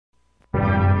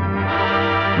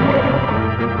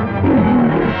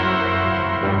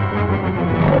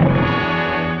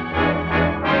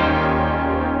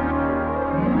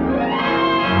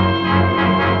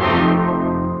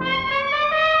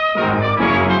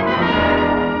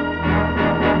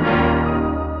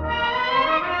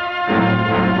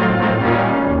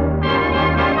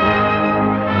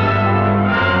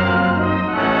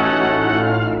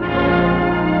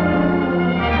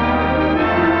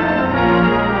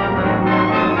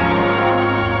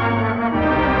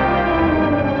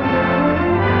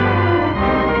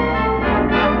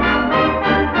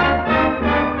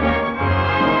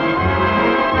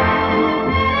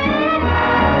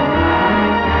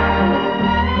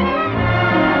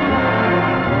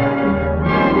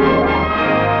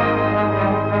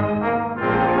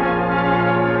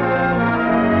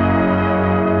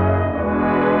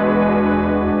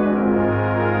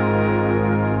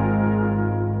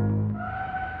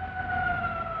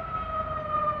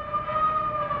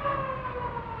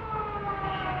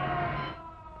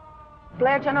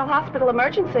Blair General Hospital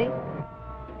emergency.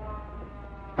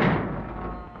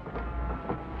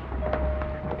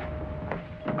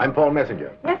 I'm Paul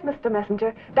Messenger. Yes, Mr.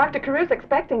 Messenger. Dr. Carew's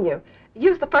expecting you.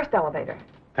 Use the first elevator.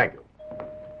 Thank you.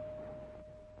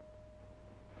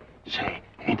 Say,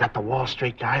 ain't that the Wall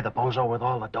Street guy, the bozo with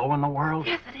all the dough in the world?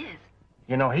 Yes, it is.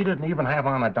 You know, he didn't even have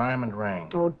on a diamond ring.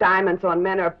 Oh, diamonds on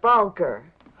men are vulgar.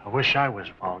 I wish I was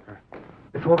vulgar.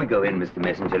 Before we go in, Mr.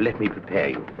 Messenger, let me prepare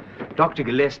you. Dr.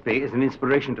 Gillespie is an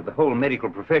inspiration to the whole medical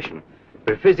profession,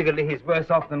 but physically he's worse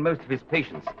off than most of his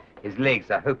patients. His legs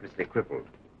are hopelessly crippled.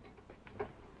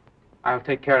 I'll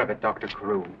take care of it, Dr.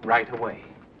 Carew, right away.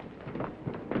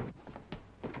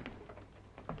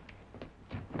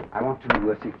 I want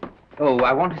to see... Oh,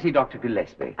 I want to see Dr.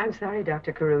 Gillespie. I'm sorry,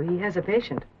 Dr. Carew. He has a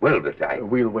patient. Well, but I...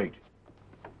 We'll wait.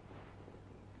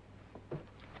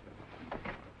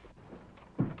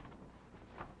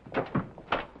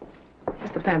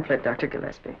 Here's the pamphlet, Dr.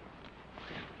 Gillespie.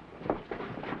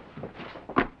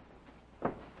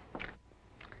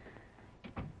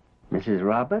 Mrs.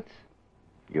 Roberts,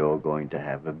 you're going to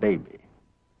have a baby.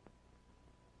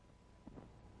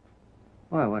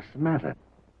 Why, what's the matter?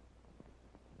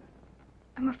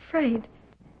 I'm afraid.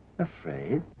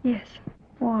 Afraid? Yes.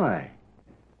 Why?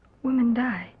 Women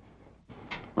die.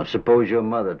 Well, suppose your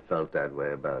mother felt that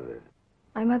way about it.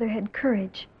 My mother had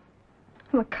courage.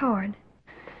 I'm a coward.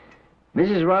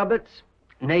 Mrs. Roberts,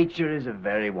 nature is a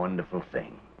very wonderful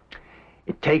thing.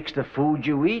 It takes the food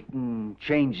you eat and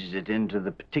changes it into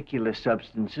the particular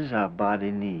substances our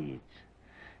body needs.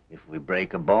 If we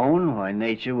break a bone, why,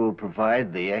 nature will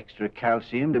provide the extra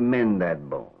calcium to mend that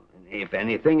bone. If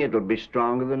anything, it'll be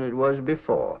stronger than it was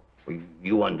before.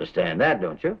 You understand that,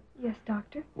 don't you? Yes,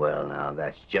 Doctor. Well, now,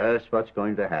 that's just what's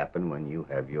going to happen when you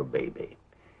have your baby.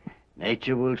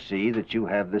 Nature will see that you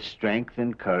have the strength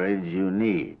and courage you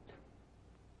need.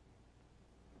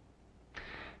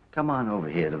 Come on over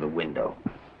here to the window.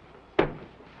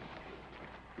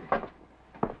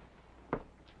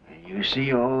 You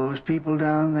see all those people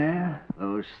down there?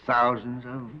 Those thousands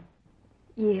of them?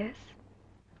 Yes.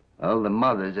 Well, the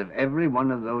mothers of every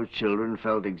one of those children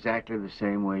felt exactly the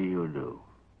same way you do.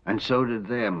 And so did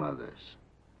their mothers.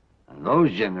 And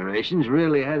those generations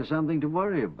really had something to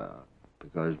worry about,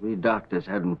 because we doctors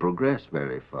hadn't progressed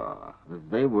very far.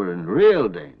 They were in real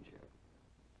danger.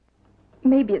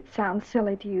 Maybe it sounds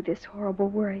silly to you, this horrible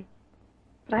worry,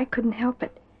 but I couldn't help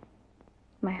it.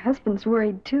 My husband's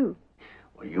worried, too.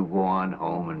 Well, you go on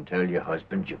home and tell your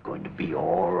husband you're going to be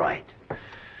all right.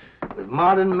 With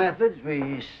modern methods,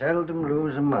 we seldom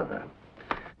lose a mother.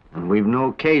 And we've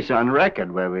no case on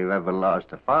record where we've ever lost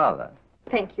a father.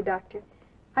 Thank you, Doctor.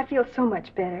 I feel so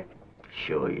much better.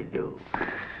 Sure you do.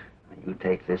 You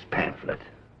take this pamphlet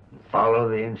and follow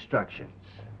the instructions.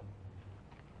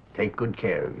 Take good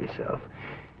care of yourself.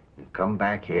 And come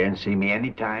back here and see me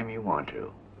anytime you want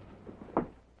to.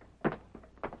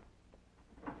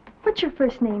 What's your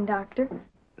first name, Doctor?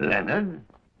 Leonard.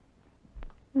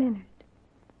 Leonard.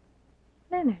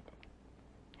 Leonard.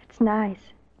 That's nice.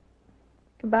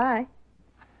 Goodbye.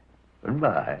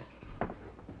 Goodbye.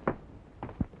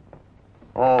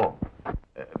 Oh,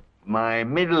 my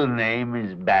middle name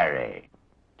is Barry.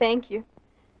 Thank you.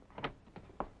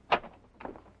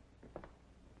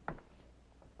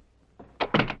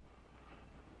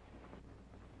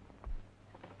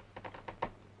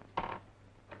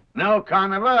 No,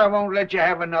 Conover, I won't let you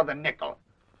have another nickel.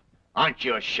 Aren't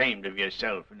you ashamed of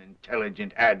yourself, an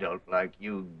intelligent adult like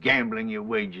you, gambling your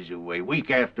wages away week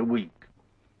after week?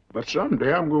 But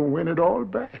someday I'm going to win it all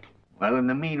back. Well, in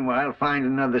the meanwhile, find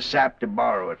another sap to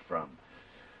borrow it from.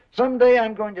 Someday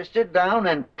I'm going to sit down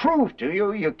and prove to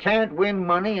you you can't win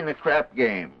money in a crap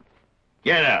game.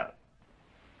 Get out.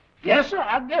 Yes, sir.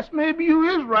 I guess maybe you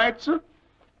is right, sir.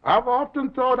 I've often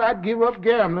thought I'd give up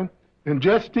gambling and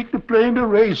just stick to playing the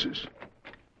races.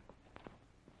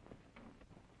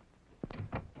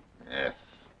 Yes.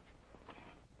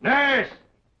 Nurse!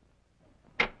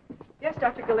 Yes,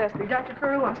 Dr. Gillespie. Dr.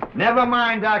 Carew wants... Never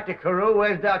mind, Dr. Carew.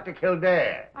 Where's Dr.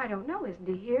 Kildare? I don't know. Isn't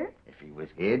he here? If he was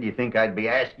here, do you think I'd be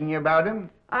asking you about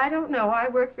him? I don't know. I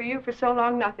worked for you for so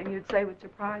long, nothing you'd say would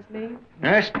surprise me.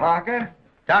 Nurse Parker,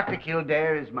 Dr.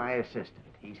 Kildare is my assistant.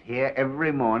 He's here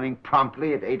every morning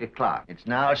promptly at 8 o'clock. It's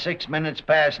now 6 minutes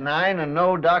past 9 and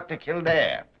no Dr.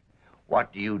 Kildare.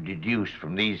 What do you deduce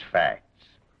from these facts?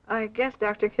 I guess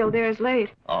Dr. Kildare's late.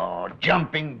 Oh,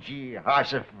 jumping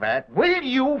Jehoshaphat. Will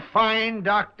you find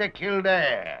Dr.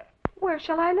 Kildare? Where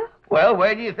shall I look? Well,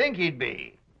 where do you think he'd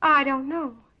be? I don't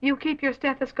know. You keep your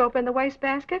stethoscope in the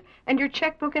wastebasket and your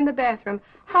checkbook in the bathroom.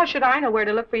 How should I know where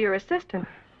to look for your assistant?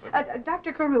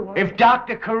 Dr. Carew wants If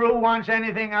Dr. Carew wants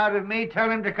anything out of me, tell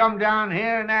him to come down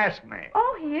here and ask me.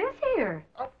 Oh, he is here.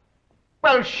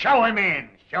 Well, show him in.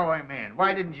 Show him in.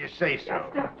 Why didn't you say so? Yes,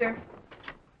 Doctor.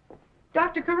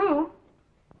 Dr. Carew.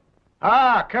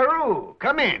 Ah, Carew.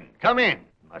 Come in. Come in.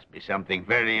 Must be something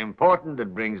very important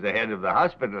that brings the head of the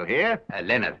hospital here.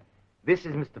 Leonard, this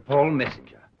is Mr. Paul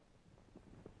Messenger.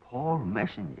 Paul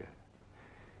Messenger?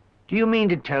 Do you mean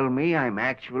to tell me I'm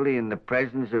actually in the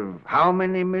presence of how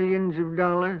many millions of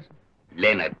dollars?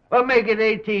 Leonard. Well, make it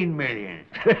 18 million.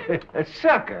 A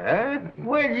sucker, huh?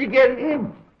 Where'd you get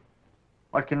him?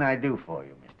 What can I do for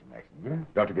you, Mr. Messenger?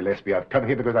 Dr. Gillespie, I've come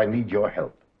here because I need your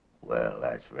help. Well,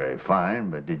 that's very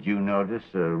fine, but did you notice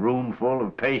a room full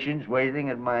of patients waiting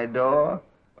at my door?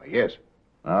 Why, yes.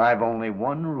 Well, I've only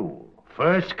one rule.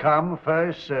 First come,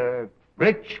 first serve.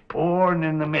 Rich, poor, and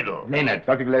in the middle. Leonard.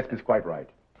 Dr. Gillespie's quite right.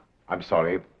 I'm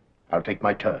sorry. I'll take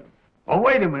my turn. Oh,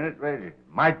 wait a minute. It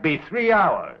might be 3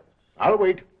 hours. I'll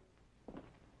wait.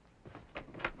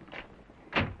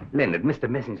 Leonard, Mr.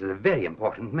 Messenger's a very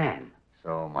important man.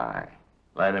 So am I.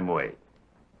 Let him wait.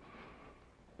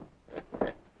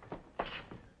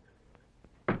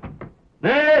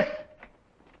 Nurse!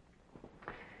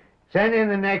 Send in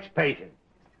the next patient.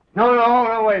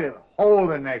 No, wait a minute. Hold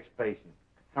the next patient.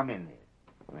 Come in here.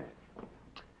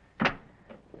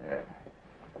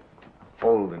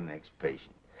 Hold the next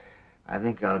patient. I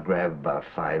think I'll grab about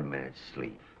 5 minutes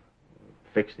sleep.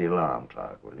 Fix the alarm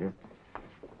clock, will you?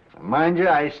 Mind you,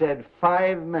 I said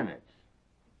 5 minutes.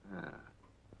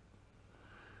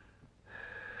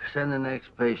 Send the next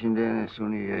patient in as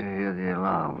soon as you hear the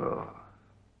alarm go.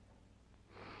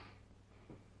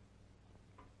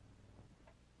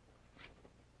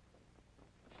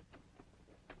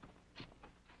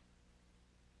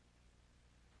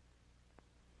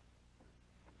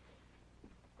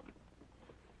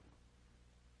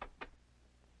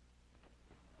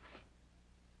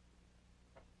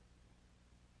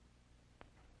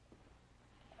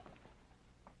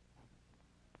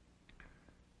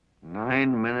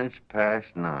 Past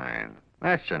 9.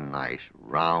 That's a nice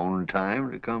round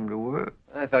time to come to work.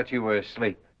 I thought you were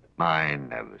asleep. I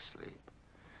never sleep.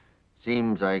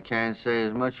 Seems I can't say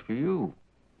as much for you.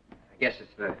 I guess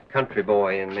it's the country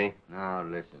boy in me. Now,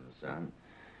 listen, son.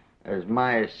 As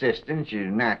my assistant,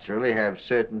 you naturally have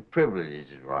certain privileges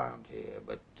around here,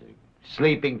 but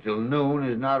sleeping till noon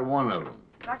is not one of them.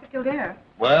 Dr. Kildare.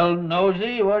 Well,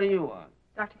 Nosy, what do you want?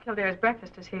 Dr. Kildare's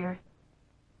breakfast is here.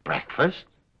 Breakfast?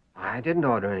 I didn't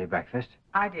order any breakfast.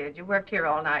 I did. You worked here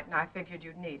all night, and I figured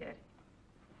you'd need it.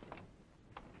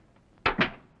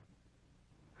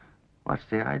 What's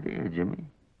the idea, Jimmy?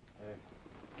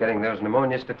 Getting those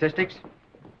pneumonia statistics?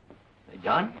 They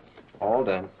done? All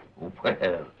done.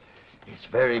 Well, it's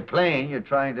very plain you're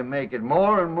trying to make it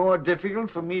more and more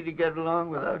difficult for me to get along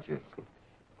without you.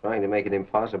 Trying to make it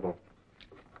impossible.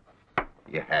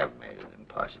 You have made it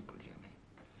impossible, Jimmy.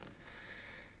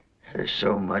 There's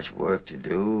so much work to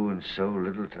do and so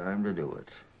little time to do it.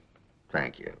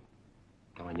 Thank you.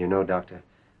 Oh, and you know, Doctor,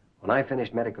 when I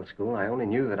finished medical school, I only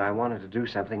knew that I wanted to do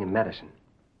something in medicine.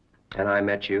 And I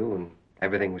met you, and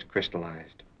everything was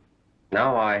crystallized.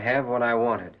 Now I have what I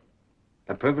wanted.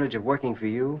 The privilege of working for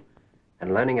you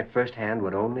and learning it firsthand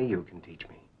what only you can teach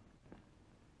me.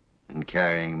 And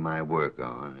carrying my work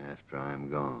on after I'm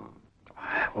gone.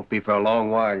 It won't be for a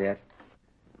long while yet.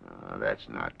 Oh, that's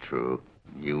not true.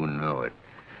 You know it.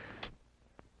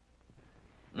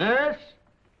 Nurse,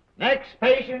 next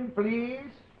patient, please.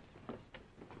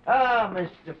 Ah,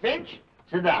 Mr. Finch,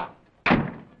 sit down.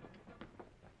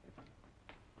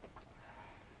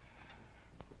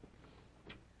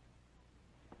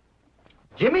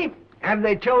 Jimmy, have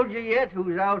they told you yet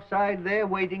who's outside there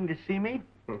waiting to see me?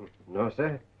 No,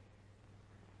 sir.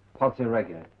 Pulse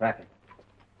irregular. Rapid.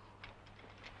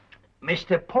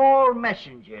 Mr. Paul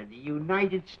Messenger, the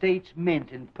United States Mint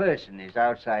in person, is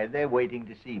outside there waiting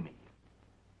to see me.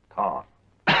 Cough.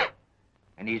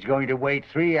 And he's going to wait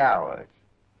 3 hours.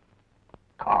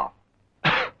 Cough.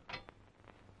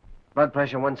 Blood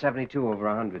pressure 172 over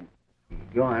 100.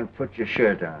 Go on, put your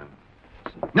shirt on.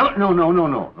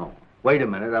 No. Wait a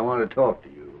minute, I want to talk to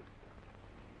you.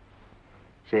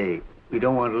 Say, we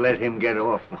don't want to let him get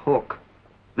off the hook.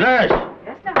 Nurse!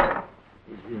 Yes, Doctor.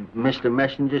 Is Mr.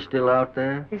 Messenger still out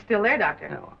there? He's still there, Doctor.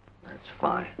 No, that's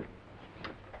fine.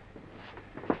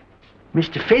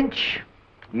 Mr. Finch,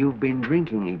 you've been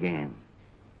drinking again.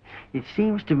 It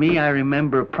seems to me I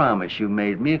remember a promise you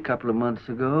made me a couple of months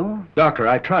ago. Doctor,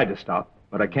 I tried to stop,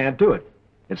 but I can't do it.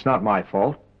 It's not my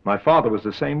fault. My father was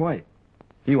the same way.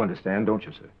 You understand, don't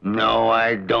you, sir? No,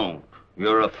 I don't.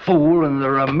 You're a fool, and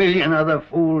there are a million other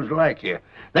fools like you.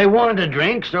 They want to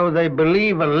drink, so they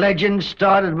believe a legend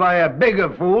started by a bigger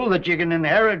fool that you can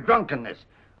inherit drunkenness.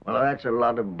 Well, that's a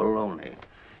lot of baloney.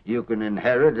 You can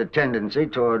inherit a tendency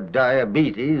toward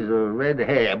diabetes or red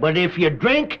hair. But if you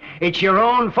drink, it's your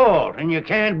own fault, and you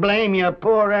can't blame your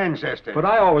poor ancestors. But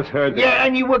I always heard that... Yeah,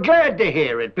 and you were glad to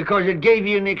hear it, because it gave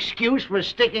you an excuse for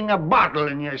sticking a bottle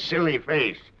in your silly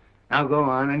face. Now go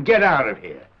on and get out of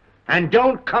here. And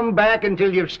don't come back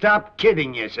until you've stopped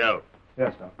kidding yourself.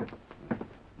 Yes, Doctor.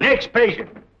 Next patient.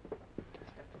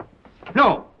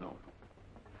 No.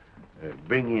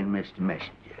 Bring in Mr.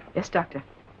 Messenger. Yes, Doctor.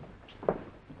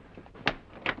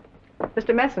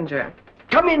 Mr. Messenger.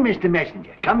 Come in, Mr.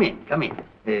 Messenger. Come in.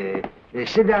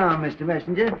 Sit down, Mr.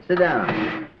 Messenger. Sit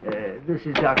down. This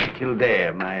is Dr.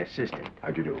 Kildare, my assistant.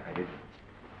 How do you do?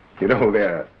 You know,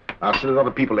 there are still a lot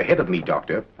of people ahead of me,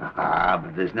 Doctor.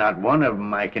 But there's not one of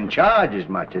them I can charge as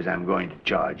much as I'm going to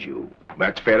charge you.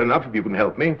 That's fair enough if you can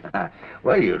help me.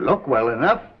 Well, you look well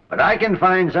enough, but I can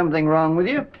find something wrong with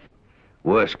you.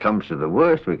 Worst comes to the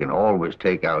worst, we can always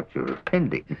take out your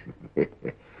appendix.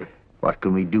 What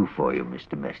can we do for you,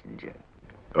 Mr. Messenger?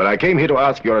 Well, I came here to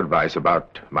ask your advice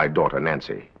about my daughter,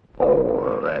 Nancy. Oh,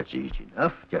 well, that's easy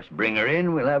enough. Just bring her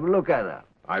in, we'll have a look at her.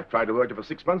 I've tried to urge her for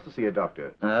 6 months to see a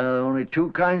doctor. Only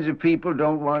two kinds of people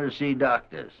don't want to see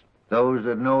doctors. Those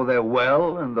that know they're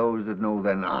well and those that know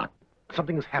they're not.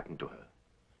 Something has happened to her.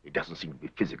 It doesn't seem to be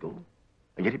physical,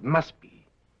 and yet it must be,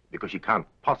 because she can't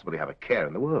possibly have a care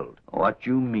in the world. What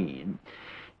you mean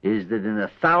is that in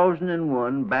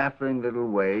 1,001 baffling little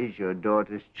ways, your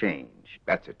daughter's changed.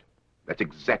 That's it. That's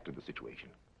exactly the situation.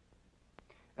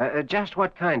 Just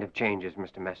what kind of changes,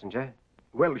 Mr. Messenger?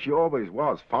 Well, she always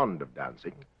was fond of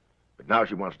dancing, but now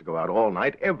she wants to go out all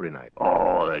night, every night.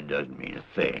 Oh, that doesn't mean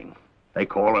a thing. They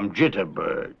call them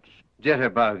jitterbugs.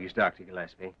 Jitterbugs, Dr.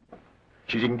 Gillespie.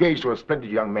 She's engaged to a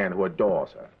splendid young man who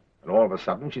adores her, and all of a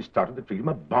sudden she's started to treat him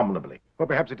abominably. Well,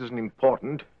 perhaps it isn't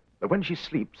important, but when she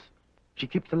sleeps, she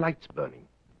keeps the lights burning.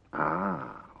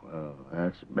 Well,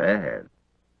 that's bad.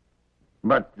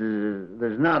 But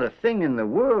there's not a thing in the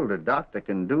world a doctor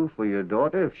can do for your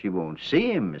daughter if she won't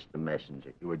see him, Mr.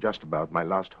 Messenger. You were just about my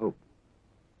last hope.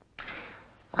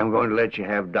 I'm going to let you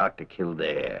have Dr.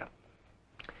 Kildare.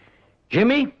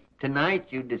 Jimmy, tonight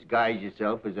you disguise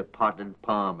yourself as a potted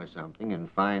palm or something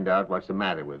and find out what's the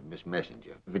matter with Miss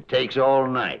Messenger. If it takes all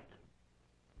night.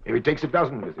 If it takes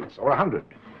 12 visits, or 100.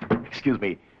 Excuse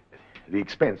me, the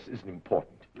expense isn't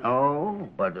important. Oh,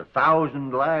 but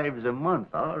 1,000 lives a month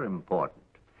are important.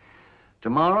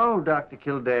 Tomorrow, Dr.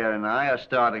 Kildare and I are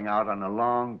starting out on a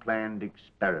long-planned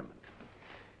experiment.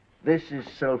 This is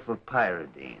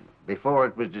sulfapyridine. Before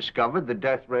it was discovered, the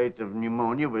death rate of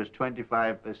pneumonia was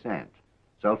 25%.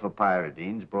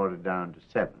 Sulfapyridine's brought it down to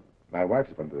 7%. My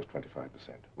wife's one of those 25%.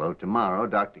 Well, tomorrow,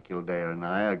 Dr. Kildare and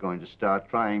I are going to start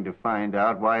trying to find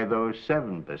out why those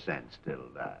 7% still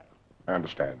die. I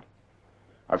understand.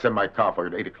 I'll send my car for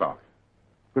you at 8 o'clock.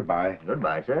 Goodbye.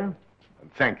 Goodbye, sir.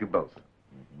 And thank you both.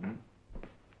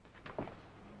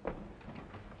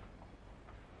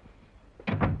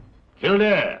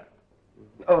 Kildare.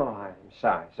 Oh, I'm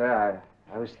sorry, sir.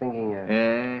 I was thinking...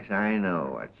 Yes, I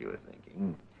know what you were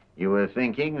thinking. You were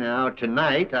thinking, now,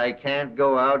 tonight I can't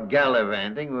go out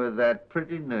gallivanting with that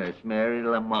pretty nurse, Mary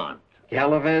Lamont.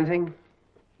 Gallivanting?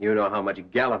 You know how much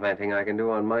gallivanting I can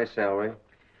do on my salary.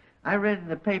 I read in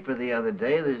the paper the other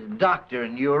day there's a doctor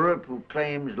in Europe who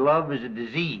claims love is a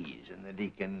disease and that he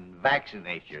can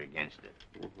vaccinate you against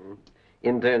it.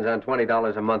 Interns on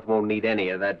 $20 a month won't need any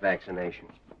of that vaccination.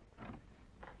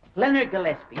 Leonard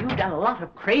Gillespie, you've done a lot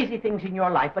of crazy things in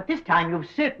your life, but this time you've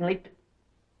certainly...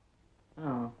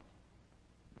 Oh.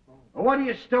 What are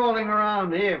you stalling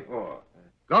around here for?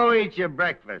 Go eat your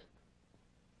breakfast.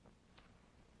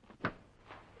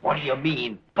 What do you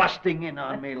mean, busting in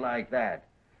on me like that?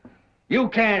 You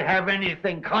can't have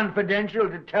anything confidential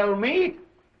to tell me.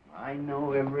 I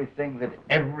know everything that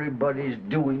everybody's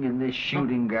doing in this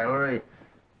shooting gallery,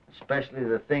 especially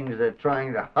the things they're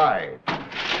trying to hide.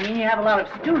 I mean, you have a lot of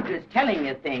stooges telling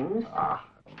you things.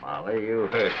 Molly, you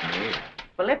hurt me.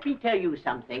 Well, let me tell you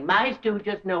something. My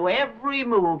stooges know every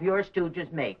move your stooges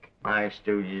make. My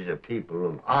stooges are people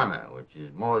of honor, which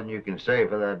is more than you can say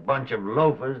for that bunch of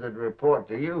loafers that report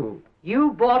to you.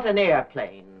 You bought an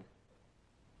airplane.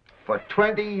 For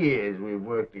 20 years we've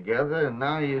worked together, and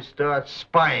now you start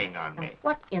spying on me.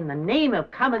 What in the name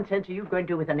of common sense are you going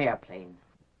to do with an airplane?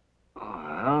 Well,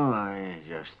 I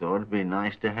just thought it'd be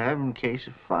nice to have in case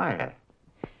of fire.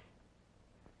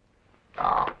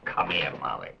 Oh, come here,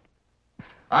 Molly.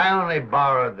 I only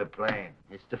borrowed the plane.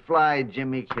 It's to fly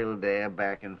Jimmy Kildare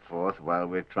back and forth while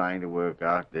we're trying to work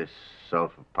out this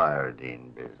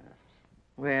sulfapyridine business.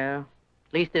 Well,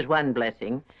 at least there's one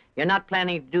blessing. You're not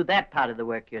planning to do that part of the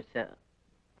work yourself.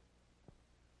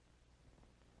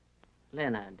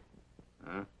 Leonard.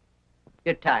 Huh?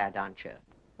 You're tired, aren't you?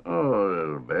 Oh, a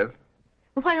little bit.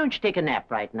 Well, why don't you take a nap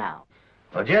right now?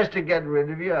 Well, just to get rid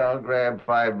of you, I'll grab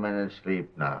 5 minutes sleep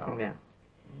now. Yeah.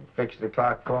 Fix the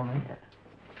clock for me?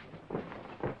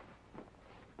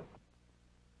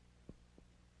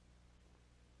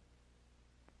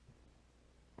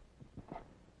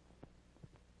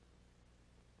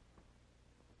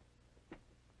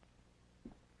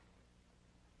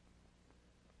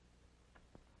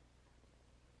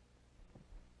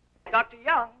 Dr.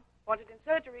 Young wanted in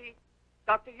surgery.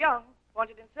 Dr. Young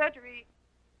wanted in surgery.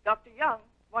 Dr. Young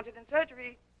wanted in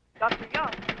surgery. Dr.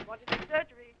 Young wanted in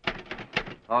surgery.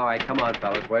 All right, come on,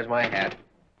 fellas. Where's my hat?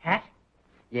 Hat?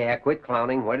 Yeah, quit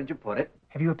clowning. Where did you put it?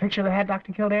 Have you a picture of the hat,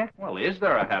 Dr. Kildare? Well, is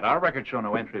there a hat? Our records show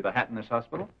no entry of the hat in this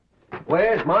hospital.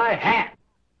 Where's my hat?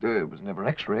 It was never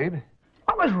x-rayed.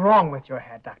 What was wrong with your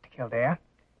hat, Dr. Kildare?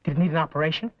 Did it need an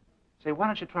operation? Say, why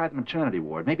don't you try the maternity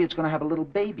ward? Maybe it's going to have a little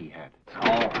baby head.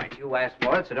 All right, you asked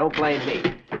for it, so don't blame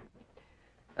me.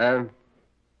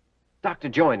 Dr.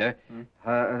 Joyner,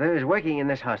 there is working in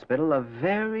this hospital a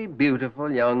very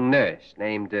beautiful young nurse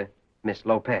named Miss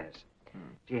Lopez.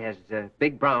 She has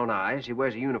big brown eyes. She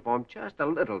wears a uniform just a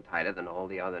little tighter than all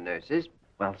the other nurses.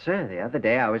 Well, sir, the other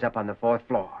day I was up on the 4th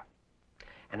floor,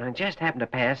 and I just happened to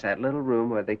pass that little room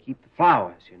where they keep the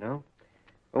flowers, you know.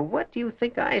 Well, what do you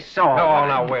think I saw? Oh,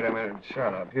 now, wait a minute.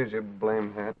 Shut up. Here's your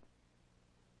blame hat.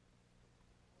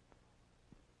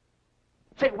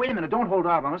 Say, wait a minute. Don't hold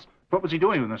out on us. What was he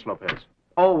doing with Miss Lopez?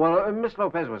 Oh, well, Miss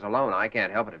Lopez was alone. I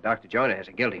can't help it if Dr. Joyner has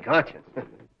a guilty conscience.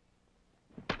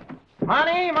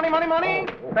 Money, money, money, money.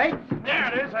 Right?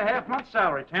 There it is. A half-month's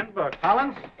salary. $10.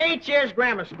 Collins? 8 years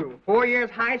grammar school, 4 years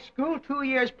high school, 2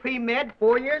 years pre-med,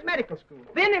 4 years medical school.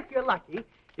 Then, if you're lucky,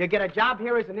 you get a job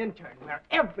here as an intern, where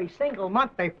every single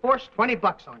month they force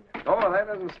 $20 on you. Oh, that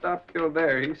doesn't stop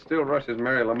Kildare. He still rushes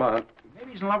Mary Lamont.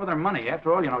 Maybe he's in love with her money.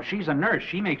 After all, you know, she's a nurse.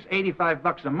 She makes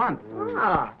 $85 a month.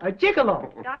 Ah, a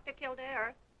gigolo. Dr.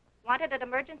 Kildare wanted an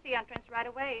emergency entrance right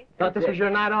away. Thought this was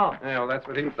your night off. Yeah, well, that's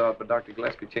what he thought, but Dr.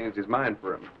 Gillespie changed his mind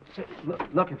for him. Say,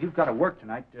 look, if you've got to work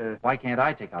tonight, why can't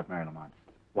I take out Mary Lamont?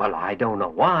 Well, I don't know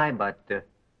why, but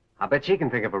I bet she can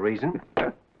think of a reason.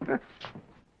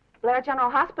 Blair General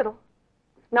Hospital.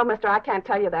 No, mister, I can't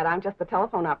tell you that. I'm just the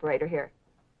telephone operator here.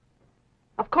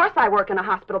 Of course I work in a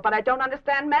hospital, but I don't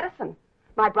understand medicine.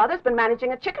 My brother's been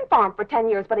managing a chicken farm for 10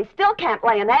 years, but he still can't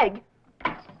lay an egg.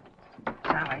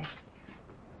 Sally,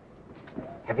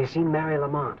 have you seen Mary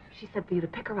Lamont? She said for you to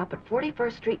pick her up at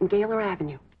 41st Street and Gaylor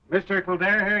Avenue. Mr.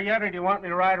 Kildare here yet, or do you want me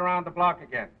to ride around the block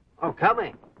again? Oh,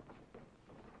 coming.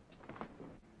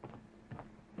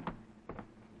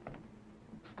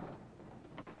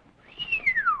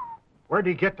 Where'd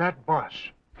he get that bus?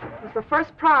 It was the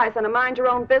first prize in a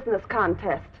mind-your-own-business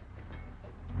contest.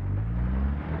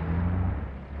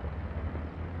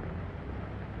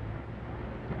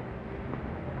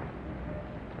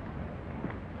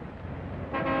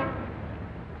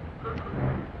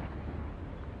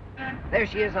 There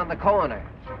she is on the corner.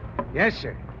 Yes,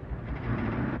 sir.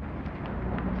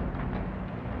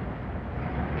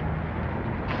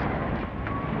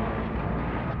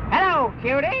 Hello,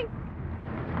 cutie.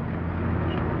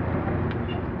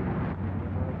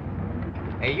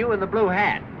 Hey, you in the blue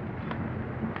hat.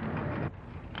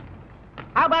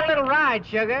 How about a little ride,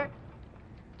 sugar?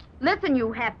 Listen,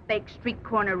 you half-baked street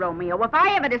corner Romeo. If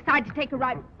I ever decide to take a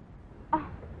ride... Oh,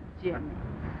 Jimmy.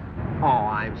 Oh,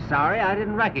 I'm sorry. I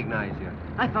didn't recognize you.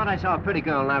 I thought I saw a pretty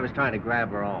girl and I was trying to grab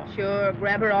her off. Sure,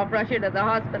 grab her off, rush her to the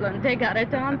hospital, and take out her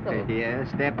tonsils. Yeah,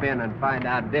 step in and find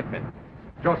out different.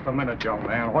 Just a minute, young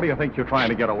man. What do you think you're trying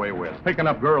to get away with? Picking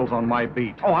up girls on my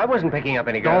beat. Oh, I wasn't picking up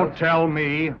any girls. Don't tell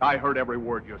me. I heard every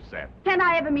word you said. Can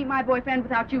I ever meet my boyfriend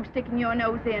without you sticking your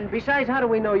nose in? Besides, how do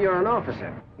we know you're an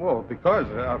officer? Well, because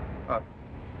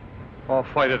I'll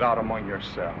fight it out among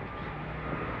yourselves.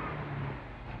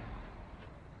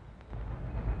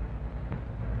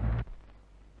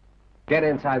 Get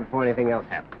inside before anything else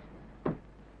happens.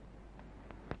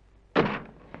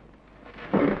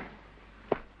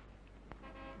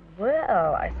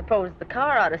 Well, I suppose the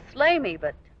car ought to slay me,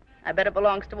 but I bet it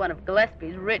belongs to one of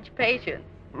Gillespie's rich patients.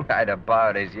 I'd have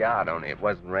borrowed his yacht, only it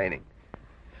wasn't raining.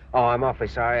 Oh, I'm awfully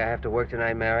sorry I have to work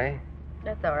tonight, Mary.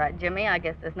 That's all right, Jimmy. I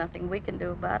guess there's nothing we can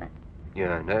do about it.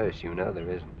 You're a nurse, you know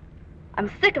there isn't. I'm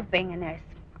sick of being a nurse.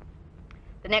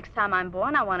 The next time I'm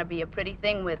born, I want to be a pretty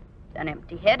thing with an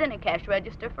empty head and a cash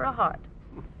register for a heart.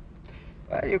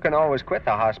 Well, you can always quit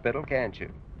the hospital, can't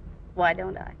you? Why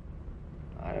don't I?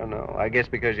 I don't know. I guess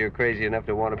because you're crazy enough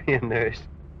to want to be a nurse.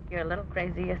 You're a little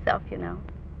crazy yourself, you know.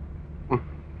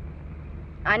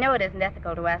 I know it isn't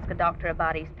ethical to ask a doctor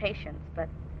about his patients, but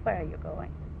where are you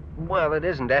going? Well, it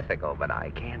isn't ethical, but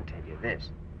I can tell you this.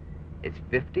 It's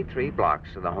 53 blocks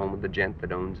to the home of the gent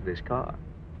that owns this car.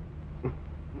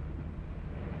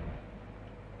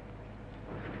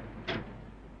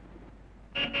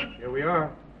 Here we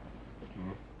are.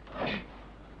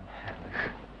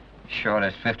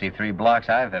 Shortest 53 blocks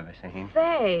I've ever seen.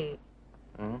 Say,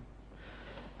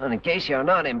 Well, in case you're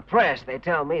not impressed, they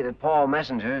tell me that Paul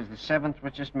Messenger is the 7th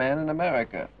richest man in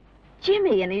America.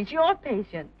 Jimmy, and he's your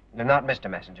patient. No, not Mr.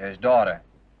 Messenger, his daughter.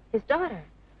 His daughter.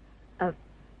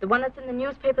 The one that's in the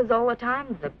newspapers all the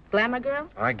time, the glamour girl?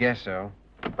 I guess so.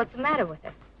 What's the matter with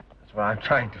her? That's what I'm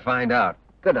trying to find out.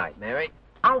 Good night, Mary.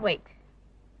 I'll wait.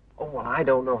 Oh, well, I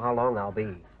don't know how long I'll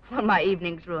be. Well, my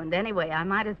evening's ruined anyway. I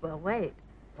might as well wait.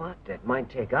 What? That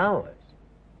might take hours.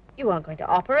 You aren't going to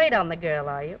operate on the girl,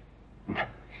 are you?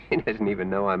 He doesn't even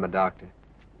know I'm a doctor.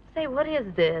 Say, what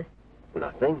is this?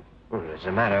 Nothing. Well, as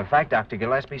a matter of fact, Dr.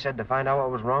 Gillespie said to find out what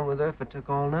was wrong with her if it took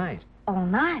all night. All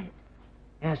night?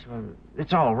 Yes, well,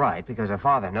 it's all right, because her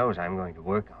father knows I'm going to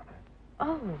work on her.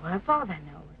 Oh, her father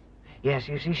knows. Yes,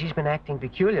 you see, she's been acting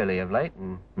peculiarly of late,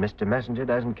 and Mr. Messenger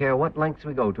doesn't care what lengths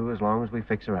we go to as long as we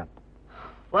fix her up.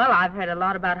 Well, I've heard a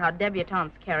lot about how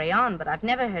debutantes carry on, but I've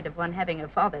never heard of one having her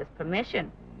father's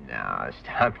permission. Now,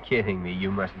 stop kidding me.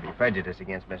 You mustn't be prejudiced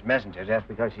against Miss Messenger just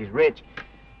because she's rich.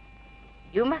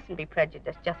 You mustn't be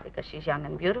prejudiced just because she's young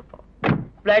and beautiful.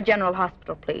 Blair General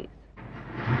Hospital, please.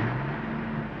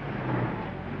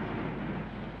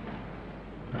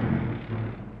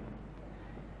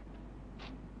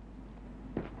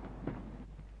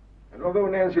 And although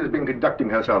Nancy has been conducting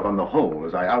herself on the whole,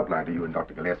 as I outlined to you and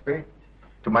Dr. Gillespie,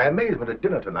 to my amazement at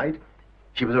dinner tonight,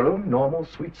 she was her own normal,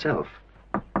 sweet self.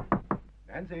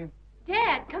 Nancy.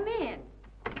 Dad, come in.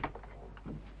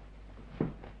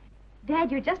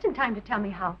 Dad, you're just in time to tell me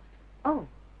how... Oh.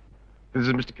 This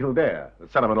is Mr. Kildare, the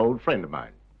son of an old friend of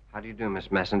mine. How do you do,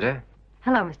 Miss Messenger?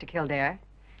 Hello, Mr. Kildare.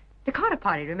 The Carter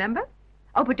party, remember?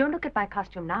 Oh, but don't look at my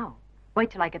costume now.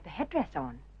 Wait till I get the headdress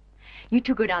on. You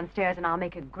two go downstairs and I'll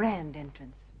make a grand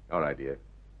entrance. All right, dear.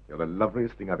 You're the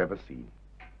loveliest thing I've ever seen.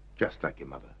 Just like your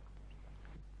mother.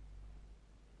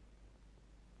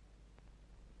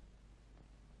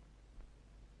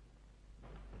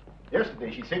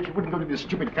 Yesterday, she said she wouldn't go to this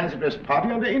stupid fancy dress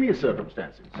party under any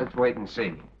circumstances. Let's wait and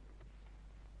see.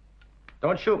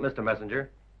 Don't shoot, Mr. Messenger.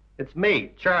 It's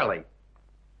me, Charlie. If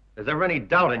there's ever any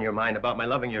doubt in your mind about my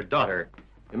loving your daughter,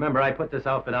 remember I put this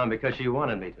outfit on because she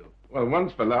wanted me to. Well,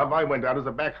 once for love, I went out as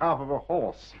the back half of a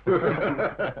horse.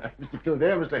 Mr.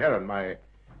 Kildare, Mr. Heron, my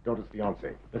daughter's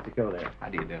fiancé. Mr. Kildare. How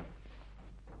do you do?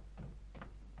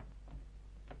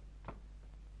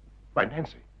 Why,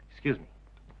 Nancy. Excuse me.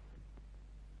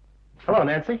 Hello,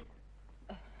 Nancy.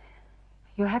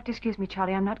 You'll have to excuse me,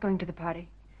 Charlie. I'm not going to the party.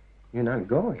 You're not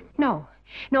going? No.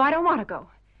 No, I don't want to go.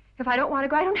 If I don't want to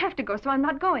go, I don't have to go, so I'm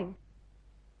not going.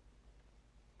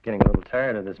 Getting a little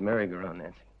tired of this merry-go-round,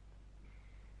 Nancy.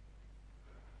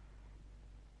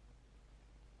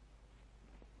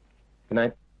 Good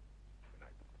night.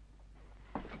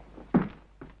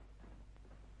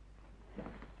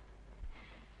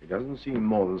 It doesn't seem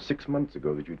more than 6 months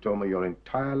ago that you told me your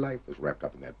entire life was wrapped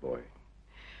up in that boy.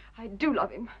 I do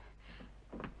love him.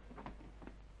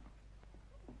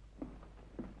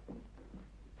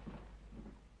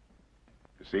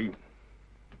 You see?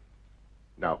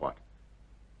 Now what?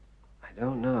 I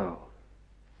don't know.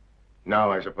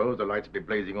 Now, I suppose the lights will be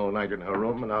blazing all night in her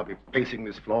room, and I'll be pacing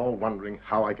this floor wondering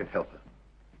how I can help her.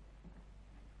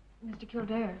 Mr.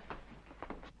 Kildare,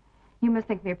 you must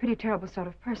think me a pretty terrible sort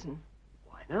of person.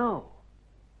 Why, no.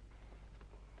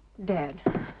 Dad.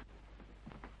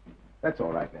 That's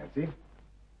all right, Nancy.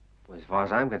 Well, as far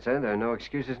as I'm concerned, there are no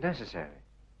excuses necessary.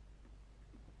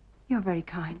 You're very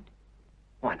kind.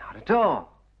 Why, not at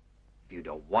all. If you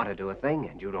don't want to do a thing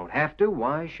and you don't have to,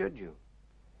 why should you?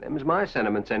 Them's my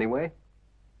sentiments, anyway.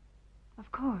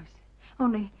 Of course.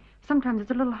 Only, sometimes it's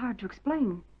a little hard to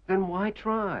explain. Then why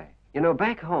try? You know,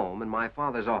 back home in my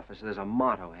father's office, there's a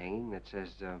motto hanging that says,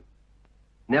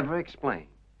 never explain.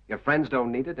 Your friends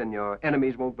don't need it, and your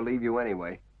enemies won't believe you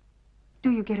anyway.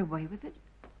 Do you get away with it?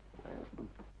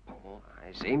 Well,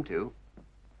 I seem to.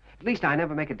 At least I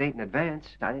never make a date in advance.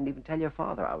 I didn't even tell your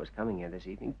father I was coming here this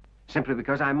evening, simply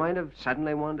because I might have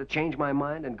suddenly wanted to change my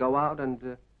mind and go out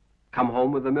and come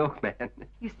home with the milkman.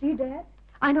 You see, Dad?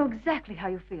 I know exactly how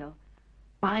you feel.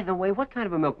 By the way, what kind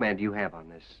of a milkman do you have on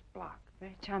this block?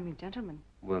 Very charming gentleman.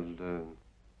 Well,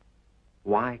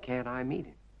 Why can't I meet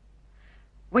him?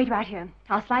 Wait right here.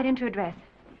 I'll slide into a dress.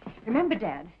 Remember,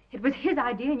 Dad, it was his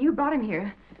idea and you brought him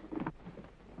here.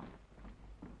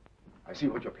 I see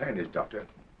what your plan is, Doctor.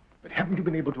 But haven't you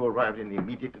been able to arrive at any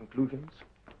immediate conclusions?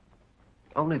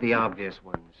 Only the obvious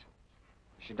ones.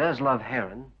 She does love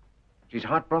Heron. She's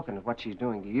heartbroken at what she's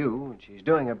doing to you, and she's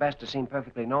doing her best to seem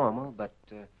perfectly normal, but,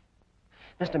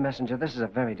 Mr. Messenger, this is a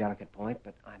very delicate point,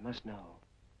 but I must know.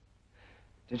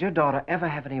 Did your daughter ever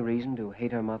have any reason to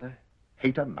hate her mother?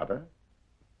 Hate her mother?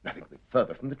 Nothing could be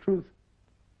further from the truth.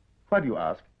 Why do you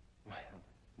ask? Well,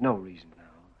 no reason now.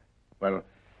 Well,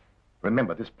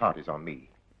 remember, this party's on me.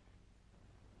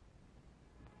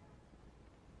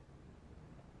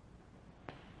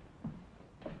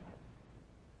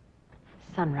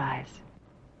 Sunrise.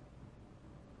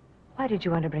 Why did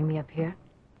you want to bring me up here?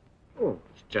 Oh,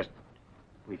 it's just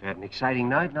we've had an exciting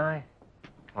night, and I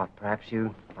thought perhaps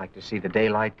you'd like to see the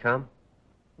daylight come.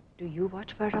 Do you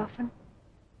watch for it often?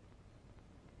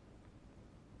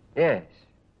 Yes.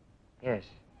 Yes.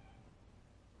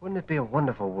 Wouldn't it be a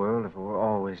wonderful world if it were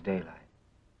always daylight?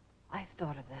 I've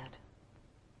thought of that.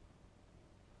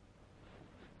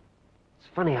 It's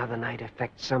funny how the night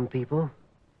affects some people.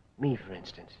 Me, for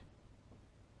instance.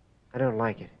 I don't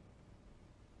like it.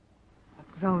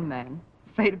 A grown man,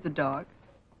 afraid of the dark.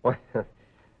 Well,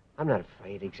 I'm not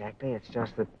afraid exactly. It's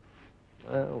just that,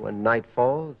 well, when night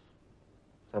falls,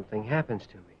 something happens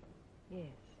to me.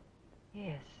 Yes,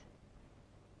 yes.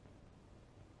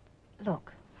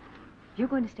 Look, if you're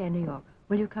going to stay in New York,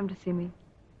 will you come to see me?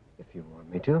 If you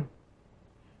want me to.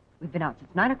 We've been out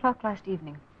since 9 o'clock last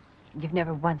evening. And you've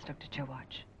never once looked at your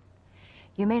watch.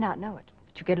 You may not know it,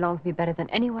 but you get along with me better than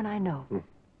anyone I know.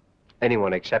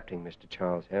 Anyone excepting Mr.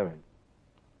 Charles Heron.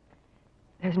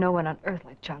 There's no one on earth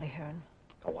like Charlie Heron.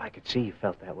 Oh, I could see you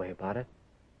felt that way about it.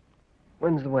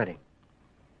 When's the wedding?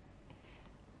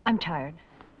 I'm tired.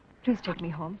 Please take me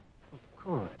home. Of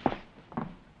course.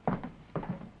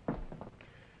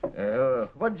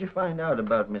 What did you find out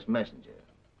about Miss Messenger?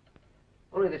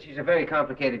 Only that she's a very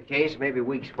complicated case, maybe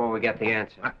weeks before we get the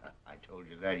answer. I told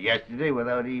you that yesterday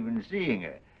without even seeing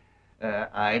her.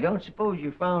 I don't suppose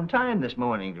you found time this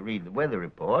morning to read the weather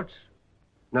reports?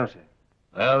 No, sir.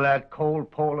 Well, that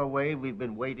cold polar wave we've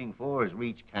been waiting for has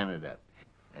reached Canada.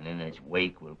 And in its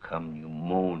wake will come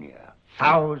pneumonia.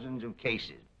 Thousands of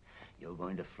cases. You're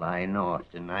going to fly north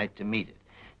tonight to meet it.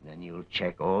 Then you'll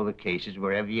check all the cases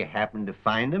wherever you happen to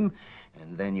find them.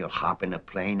 And then you'll hop in a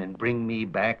plane and bring me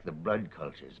back the blood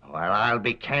cultures. While I'll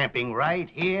be camping right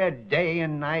here day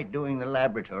and night doing the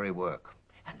laboratory work.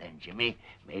 And then, Jimmy,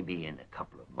 maybe in a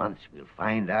couple of months we'll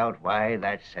find out why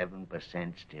that 7%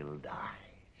 still dies.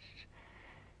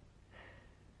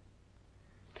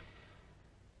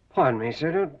 Pardon me,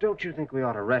 sir. Don't you think we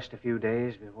ought to rest a few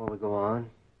days before we go on?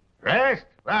 Rest?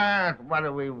 Well, what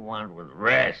do we want with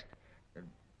rest?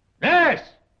 Nurse!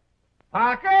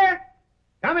 Parker!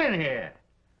 Come in here.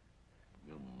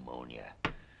 Pneumonia.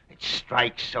 It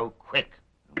strikes so quick,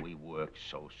 and we work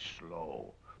so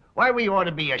slow. Why, we ought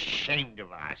to be ashamed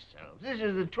of ourselves. This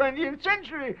is the 20th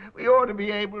century. We ought to be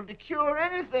able to cure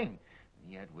anything.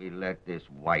 And yet we let this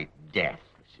white death,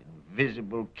 this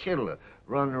invisible killer,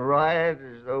 run riot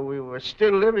as though we were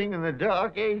still living in the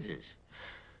Dark Ages.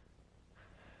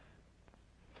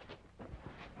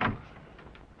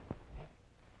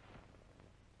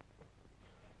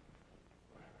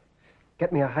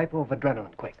 Get me a hypo of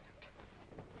adrenaline, quick.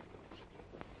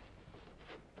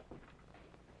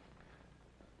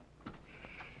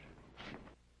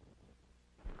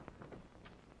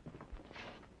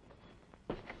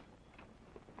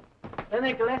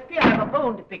 Lieutenant Gillespie, I have a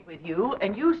bone to pick with you,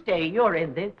 and you stay your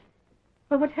end then.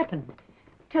 Well, what happened?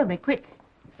 Tell me, quick.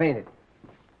 Fainted.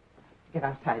 Get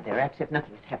outside there, act as if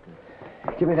nothing had happened.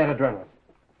 Give me that adrenaline.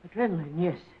 Adrenaline,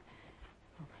 yes.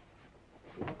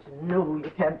 You ought to know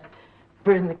you can't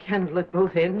burn the candle at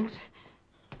both ends.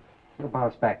 You'll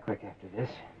bounce back quick after this.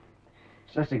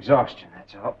 It's just exhaustion,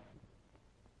 that's all.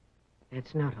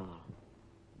 That's not all.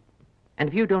 And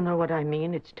if you don't know what I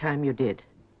mean, it's time you did.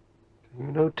 You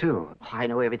know, too. Oh, I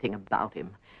know everything about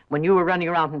him. When you were running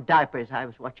around in diapers, I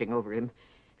was watching over him,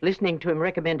 listening to him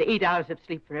recommend 8 hours of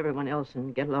sleep for everyone else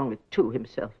and get along with 2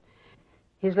 himself.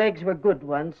 His legs were good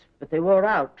once, but they wore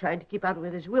out trying to keep out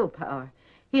with his willpower.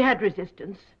 He had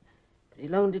resistance, but he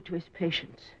loaned it to his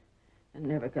patients and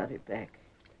never got it back.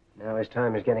 Now his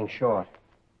time is getting short.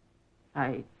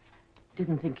 I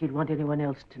didn't think he'd want anyone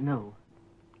else to know.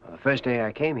 Well, the first day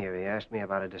I came here, he asked me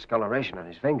about a discoloration on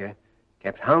his finger.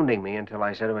 Kept hounding me until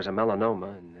I said it was a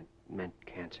melanoma and it meant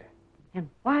cancer. And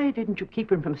why didn't you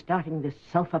keep him from starting this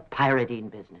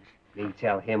sulfur-pyridine business? Me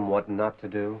tell him what not to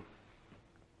do?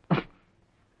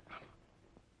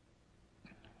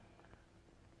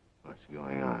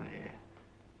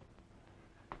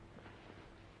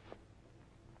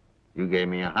 gave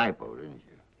me a hypo, didn't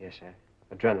you? Yes, sir.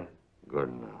 Adrenaline. Good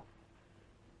enough.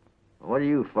 What are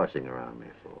you fussing around me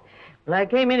for? Well, I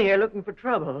came in here looking for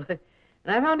trouble, and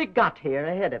I've only got here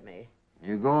ahead of me.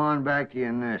 You go on back to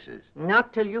your nurses.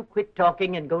 Not till you quit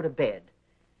talking and go to bed.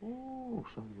 Oh,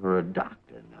 so you're a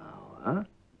doctor now, huh?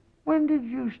 When did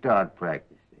you start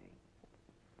practicing?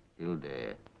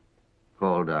 Kildare,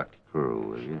 call Dr. Carew,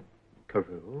 will you?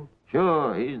 Carew?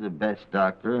 Sure, he's the best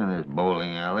doctor in this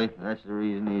bowling alley. That's the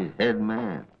reason he's head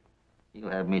man. He'll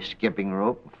have me skipping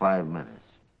rope in 5 minutes.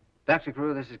 Dr.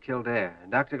 Carew, this is Kildare.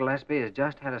 Dr. Gillespie has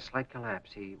just had a slight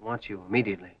collapse. He wants you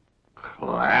immediately.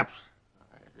 Collapse?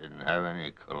 I didn't have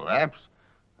any collapse.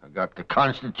 I got the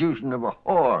constitution of a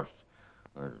horse.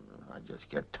 I just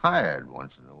get tired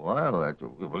once in a while.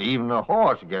 Well, even a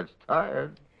horse gets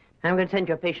tired. I'm going to send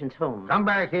your patients home. Come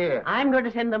back here. I'm going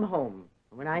to send them home.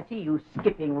 When I see you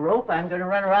skipping rope, I'm going to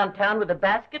run around town with a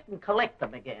basket and collect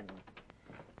them again.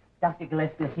 Dr.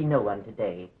 Gillespie will see no one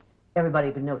today.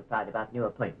 Everybody been notified about new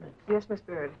appointments. Yes, Miss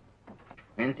Bird.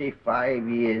 25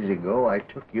 years ago, I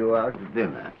took you out to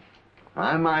dinner.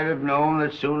 I might have known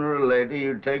that sooner or later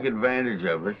you'd take advantage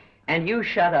of it. And you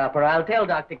shut up, or I'll tell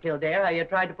Dr. Kildare how you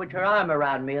tried to put your arm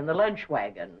around me in the lunch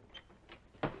wagon.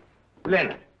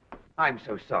 Leonard, I'm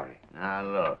so sorry. Now,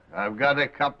 look, I've got a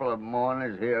couple of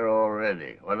mourners here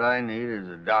already. What I need is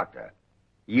a doctor.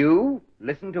 You?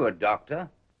 Listen to a doctor?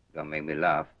 Don't make me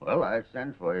laugh. Well, I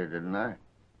sent for you, didn't I?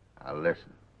 Now,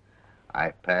 listen. I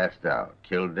passed out.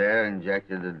 Kildare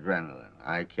injected adrenaline.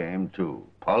 I came to.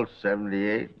 Pulse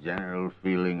 78, general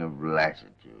feeling of lassitude.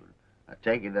 I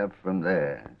take it up from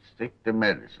there and stick to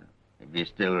medicine. If you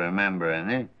still remember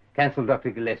any. Cancel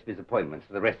Dr. Gillespie's appointments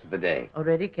for the rest of the day.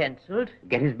 Already cancelled?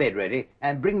 Get his bed ready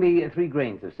and bring me 3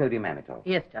 grains of sodium amytal.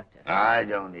 Yes, Doctor. I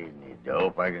don't need any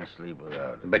dope. I can sleep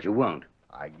without it. But you won't.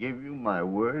 I give you my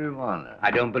word of honor.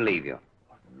 I don't believe you.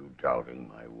 Are you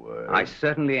doubting my word? I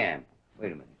certainly am.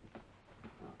 Wait a minute.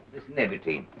 This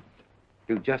Nebutine.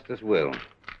 Do just as well.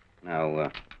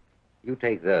 Now, you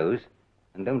take those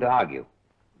and don't argue.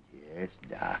 Yes,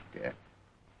 Doctor.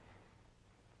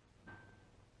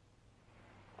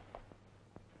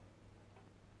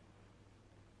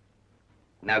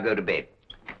 Now go to bed.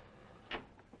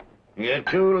 You're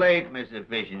too late, Miss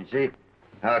Efficiency.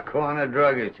 Our corner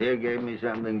druggist here gave me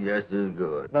something just as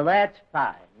good. Well, that's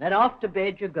fine. Then off to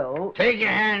bed you go. Take your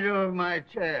hands off my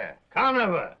chair.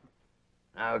 Conover!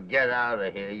 Now get out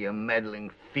of here, you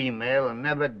meddling female, and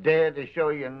never dare to show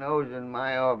your nose in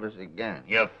my office again.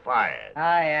 You're fired.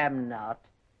 I am not.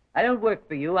 I don't work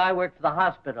for you. I work for the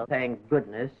hospital, thank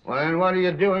goodness. Well, then what are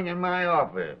you doing in my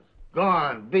office? Go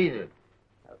on, beat it.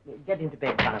 Get into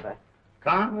bed, Conover.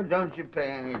 Conover, don't you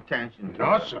pay any attention to No,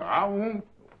 her. sir, I won't.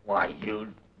 Why,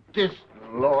 you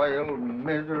disloyal,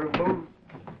 miserable,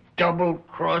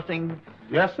 double-crossing...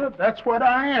 Yes, sir, that's what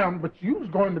I am, but you's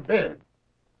going to bed.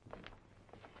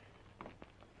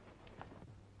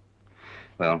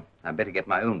 Well, I better get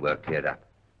my own work cleared up,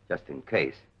 just in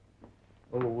case.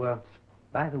 Oh,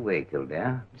 by the way,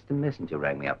 Kildare, Mr. Messenger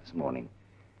rang me up this morning.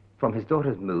 From his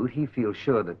daughter's mood, he feels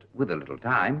sure that with a little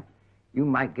time, you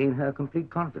might gain her complete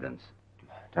confidence.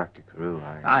 Dr. Carew,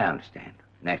 I understand.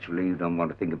 Naturally, you don't want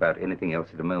to think about anything else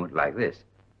at a moment like this.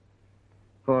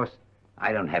 Of course,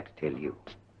 I don't have to tell you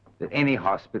that any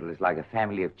hospital is like a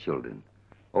family of children,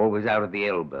 always out at the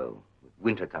elbow, with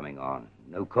winter coming on,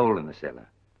 no coal in the cellar.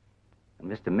 And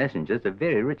Mr. Messenger's a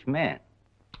very rich man.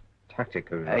 Dr.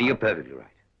 Carew... You're perfectly right.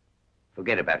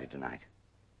 Forget about it tonight.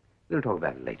 We'll talk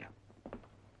about it later.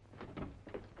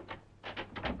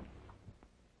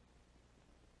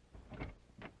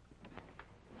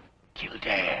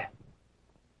 Kildare.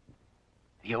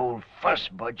 The old fuss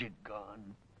budget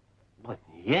gone. But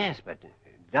yes, but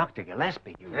Dr.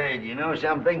 Gillespie... Hey, do you know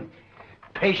something?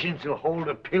 Patients will hold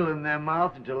a pill in their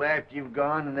mouth until after you've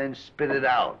gone and then spit it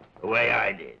out, the way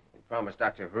I did. You promised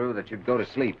Dr. Carew that you'd go to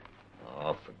sleep.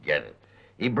 Oh, forget it.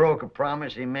 He broke a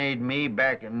promise he made me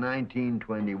back in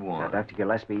 1921. Now, Dr.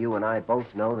 Gillespie, you and I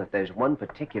both know that there's one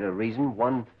particular reason,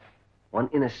 one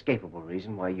inescapable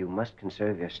reason why you must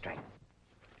conserve your strength.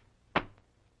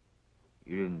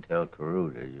 You didn't tell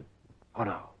Carew, did you? Oh,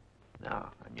 no. No,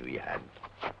 I knew you hadn't.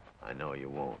 I know you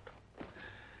won't.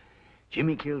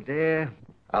 Jimmy Kildare,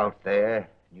 out there,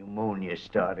 pneumonia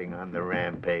starting on the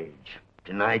rampage.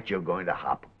 Tonight you're going to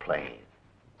hop a plane.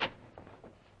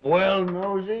 Well,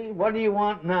 Nosy, what do you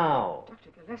want now? Dr.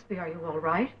 Gillespie, are you all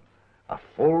right? A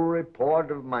full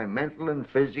report of my mental and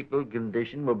physical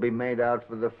condition will be made out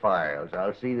for the files.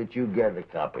 I'll see that you get a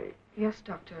copy. Yes,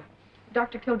 Doctor.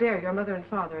 Dr. Kildare, your mother and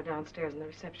father are downstairs in the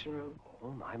reception room.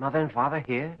 Oh, my mother and father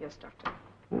here? Yes, Doctor.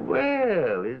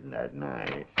 Well, isn't that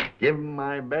nice? Give him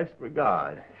my best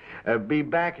regard. Be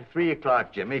back at 3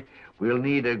 o'clock, Jimmy. We'll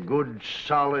need a good,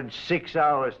 solid 6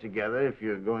 hours together if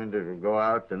you're going to go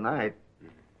out tonight.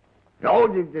 Oh,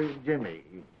 Jimmy,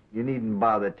 you needn't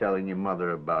bother telling your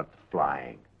mother about the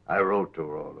flying. I wrote to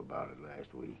her all about it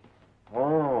last week.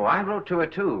 Oh, I wrote to her,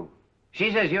 too.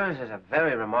 She says yours is a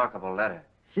very remarkable letter.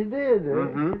 She did, eh?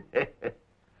 Mm-hmm.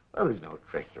 Well, there's no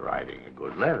trick to writing a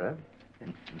good letter.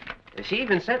 She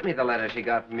even sent me the letter she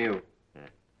got from you.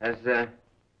 Has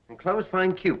enclosed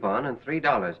fine coupon and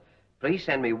 $3. Please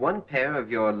send me 1 pair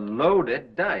of your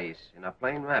loaded dice in a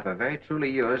plain wrapper. Very truly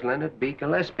yours, Leonard B.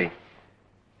 Gillespie.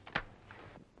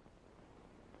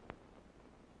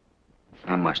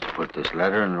 I must have put this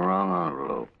letter in the wrong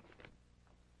envelope.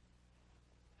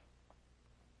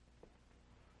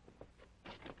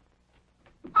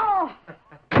 Oh!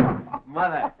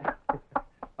 Mother.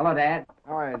 Hello, Dad.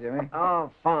 How are you, Jimmy?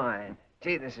 Oh, fine.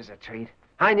 Gee, this is a treat.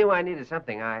 I knew I needed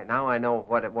something. Now I know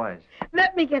what it was.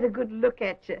 Let me get a good look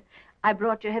at you. I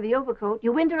brought your heavy overcoat,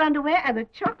 your winter underwear, and a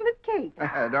chocolate cake.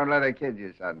 Don't let her kid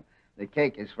you, son. The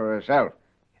cake is for herself.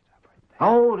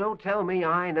 Oh, don't tell me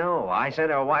I know. I sent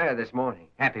her a wire this morning.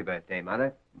 Happy birthday,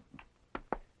 Mother.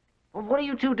 Well, what are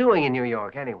you two doing in New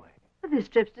York, anyway? This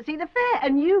trip's to see the fair,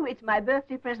 and it's my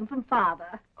birthday present from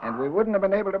Father. And we wouldn't have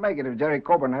been able to make it if Jerry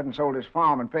Coburn hadn't sold his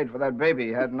farm and paid for that baby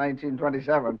he had in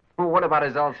 1927. Well, what about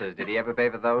his ulcers? Did he ever pay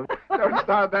for those? Don't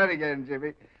start that again,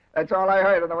 Jimmy. That's all I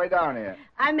heard on the way down here.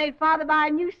 I made Father buy a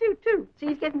new suit, too. See,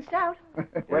 he's getting stout.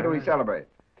 Where do we celebrate?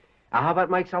 How about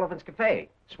Mike Sullivan's Cafe?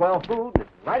 Swell food,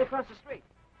 right across the street.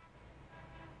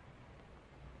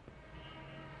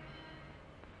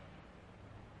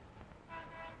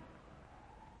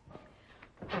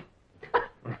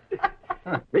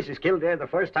 Mrs. Kildare, the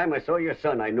first time I saw your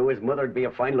son, I knew his mother'd be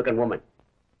a fine-looking woman.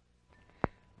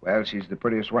 Well, she's the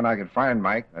prettiest one I could find,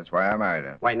 Mike. That's why I married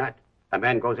her. Why not? A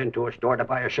man goes into a store to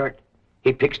buy a shirt.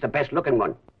 He picks the best-looking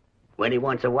one. When he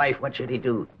wants a wife, what should he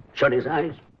do? Shut his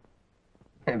eyes?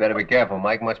 You better be careful,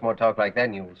 Mike. Much more talk like that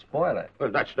and you will spoil it.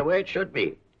 Well, that's the way it should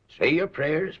be. Say your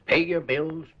prayers, pay your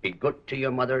bills, be good to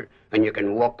your mother, and you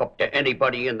can walk up to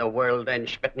anybody in the world and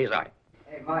spit in his eye.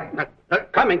 Hey, Mike.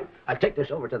 Coming. I'll take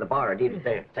this over to the bar. I need it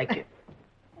there. Thank you.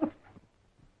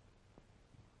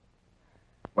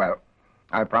 Well,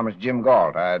 I promised Jim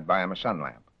Galt I'd buy him a sun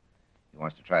lamp. He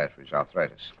wants to try it for his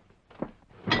arthritis.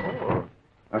 Oh.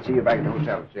 I'll see you back at the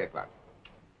hotel at 3 o'clock.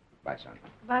 Bye, son.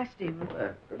 Bye, Stephen.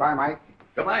 Goodbye, Mike.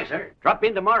 Goodbye, sir. Drop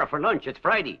in tomorrow for lunch. It's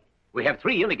Friday. We have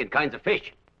 3 elegant kinds of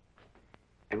fish.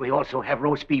 And we also have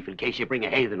roast beef in case you bring a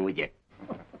heathen with you.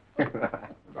 Goodbye.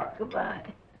 Goodbye.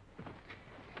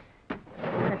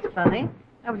 That's funny.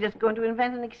 I was just going to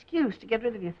invent an excuse to get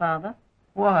rid of your father.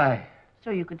 Why?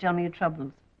 So you could tell me your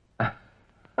troubles.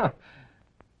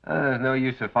 There's no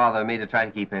use for Father and me to try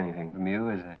to keep anything from you,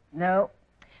 is there? No.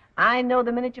 I know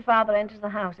the minute your father enters the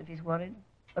house if he's worried,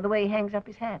 or the way he hangs up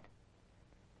his hat.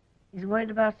 He's worried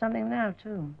about something now,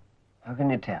 too. How can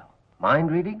you tell?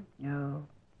 Mind reading? No.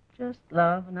 Just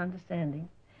love and understanding.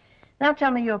 Now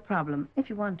tell me your problem, if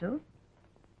you want to.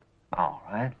 All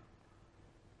right.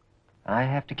 I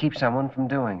have to keep someone from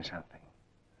doing something.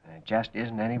 There just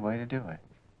isn't any way to do it.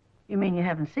 You mean you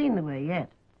haven't seen the way yet?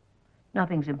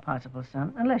 Nothing's impossible,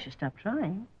 son, unless you stop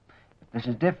trying. But this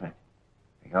is different.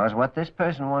 Because what this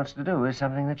person wants to do is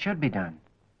something that should be done.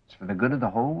 It's for the good of the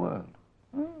whole world.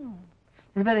 Hmm.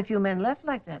 There's very few men left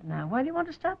like that now. Why do you want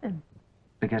to stop him?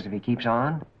 Because if he keeps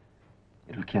on,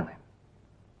 it'll kill him.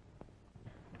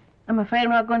 I'm afraid I'm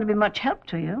not going to be much help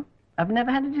to you. I've never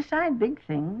had to decide big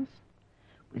things.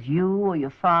 With you or your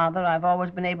father, I've always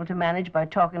been able to manage by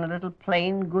talking a little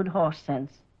plain, good horse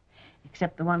sense.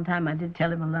 Except the one time I did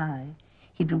tell him a lie.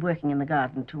 He'd been working in the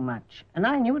garden too much. And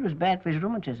I knew it was bad for his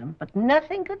rheumatism, but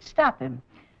nothing could stop him.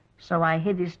 So I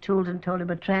hid his tools and told him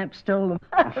a tramp stole them.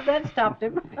 That stopped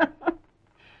him.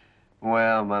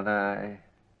 Well, Mother,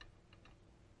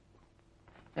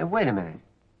 Hey, wait a minute.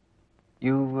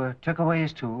 You took away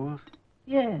his tools?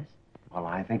 Yes. Well,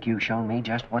 I think you've shown me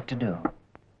just what to do.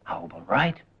 How about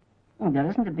right? That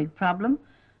isn't a big problem.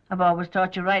 I've always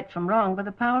taught you right from wrong by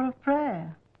the power of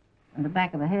prayer. And the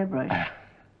back of the hairbrush.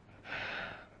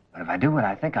 But if I do what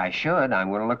I think I should, I'm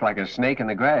going to look like a snake in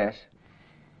the grass.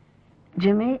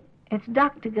 Jimmy, it's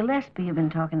Dr. Gillespie you've been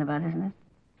talking about, isn't it?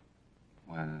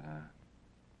 Well,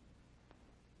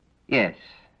 yes.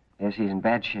 Yes, he's in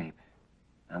bad shape.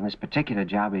 On this particular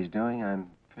job he's doing, I'm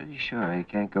pretty sure he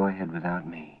can't go ahead without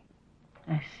me.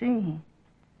 I see.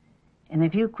 And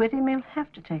if you quit him, he'll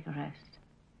have to take a rest.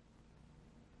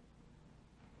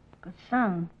 But,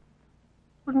 son,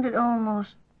 wouldn't it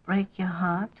almost break your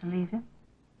heart to leave him?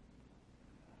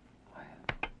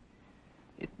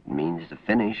 It means the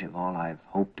finish of all I've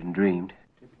hoped and dreamed.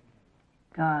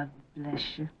 God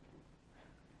bless you.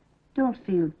 Don't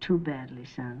feel too badly,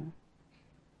 son.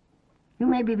 You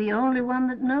may be the only one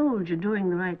that knows you're doing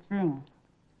the right thing.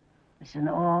 It's an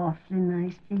awfully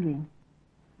nice feeling.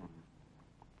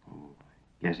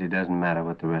 Guess it doesn't matter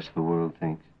what the rest of the world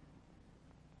thinks.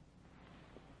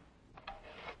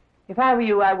 If I were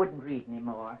you, I wouldn't read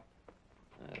anymore.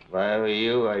 If I were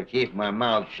you, I'd keep my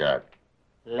mouth shut.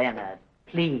 Leonard,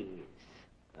 please.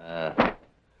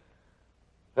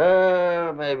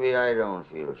 Maybe I don't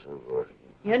feel so good.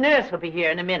 Your nurse will be here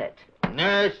in a minute.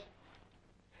 Nurse?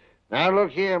 Now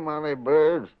look here, Molly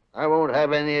Bird. I won't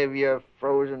have any of your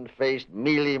frozen-faced,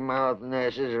 mealy-mouthed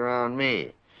nurses around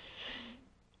me.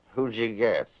 Who'd you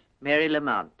get? Mary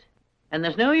Lamont. And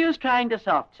there's no use trying to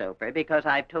soft-soap her because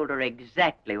I've told her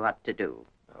exactly what to do.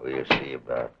 We'll see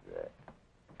about that.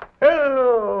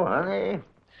 Hello, honey.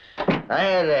 I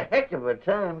had a heck of a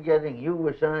time getting you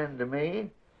assigned to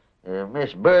me.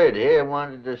 Miss Bird here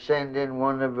wanted to send in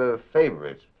one of her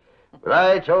favorites. But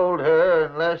I told her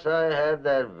unless I had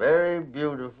that very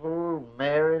beautiful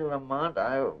Mary Lamont,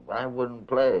 I wouldn't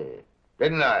play.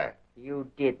 Didn't I? You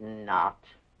did not.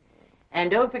 And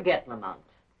don't forget, Lamont,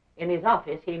 in his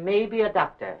office he may be a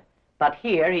doctor, but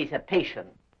here he's a patient.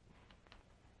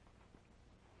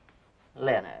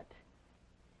 Leonard,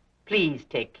 please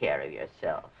take care of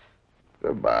yourself.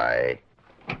 Goodbye.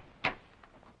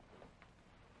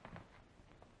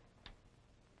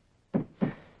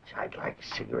 I'd like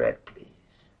a cigarette, please.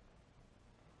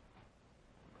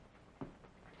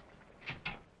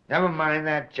 Never mind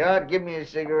that chart. Give me a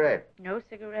cigarette. No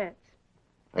cigarettes.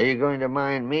 Are you going to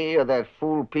mind me or that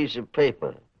fool piece of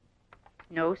paper?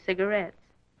 No cigarettes.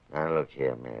 Now, look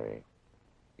here, Mary.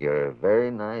 You're a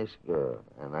very nice girl,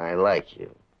 and I like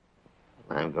you.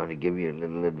 I'm going to give you a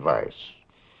little advice.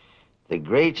 The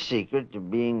great secret to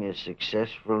being a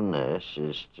successful nurse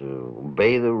is to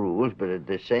obey the rules, but at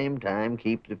the same time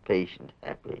keep the patient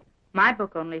happy. My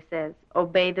book only says,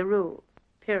 obey the rules,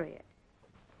 period.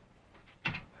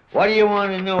 What do you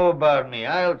want to know about me?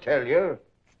 I'll tell you.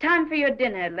 It's time for your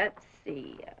dinner. Let's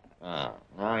see. Ah,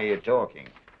 now you're talking.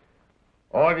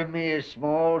 Order me a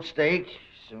small steak,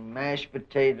 some mashed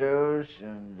potatoes,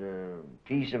 and a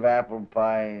piece of apple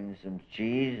pie and some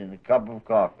cheese and a cup of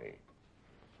coffee.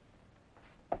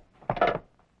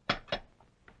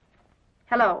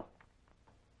 Hello.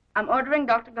 I'm ordering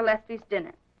Dr. Gillespie's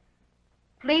dinner.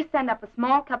 Please send up a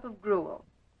small cup of gruel,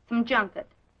 some junket,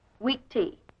 weak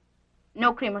tea,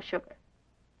 no cream or sugar.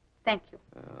 Thank you.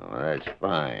 Oh, that's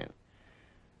fine.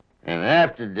 And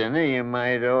after dinner, you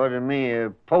might order me a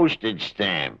postage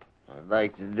stamp. I'd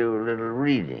like to do a little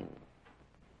reading.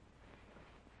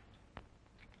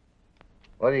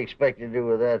 What do you expect to do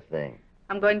with that thing?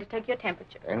 I'm going to take your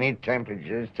temperature. Any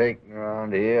temperatures taken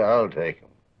around here, I'll take them.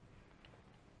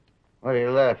 What are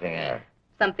you laughing at?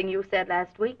 Something you said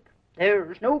last week.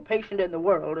 There's no patient in the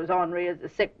world as ornery as a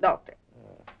sick doctor.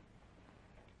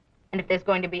 And if there's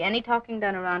going to be any talking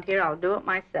done around here, I'll do it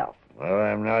myself. Well,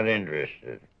 I'm not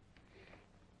interested.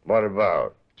 What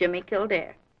about? Jimmy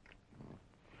Kildare.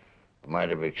 I might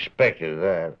have expected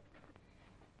that.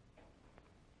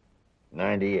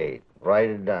 98. Write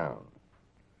it down.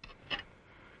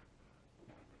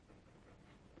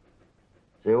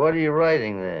 Say, what are you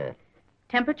writing there?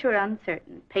 Temperature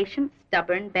uncertain. Patient,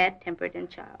 stubborn, bad-tempered, and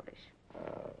childish.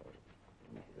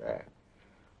 That.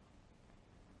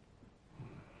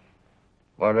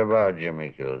 What about Jimmy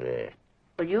Kildare?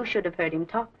 Well, you should have heard him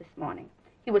talk this morning.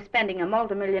 He was spending a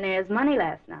multimillionaire's money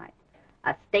last night.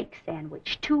 A steak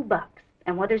sandwich, $2.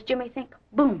 And what does Jimmy think?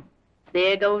 Boom.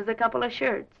 There goes a couple of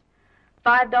shirts.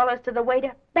 $5 to the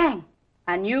waiter. Bang.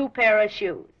 A new pair of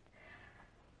shoes.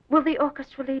 Will the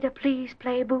orchestra leader please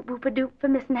play Boop Boop a Doop for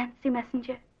Miss Nancy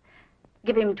Messenger?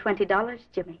 Give him $20,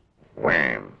 Jimmy.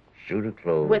 Wham. Suit of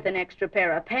clothes. With an extra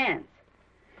pair of pants.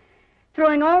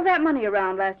 Throwing all that money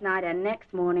around last night and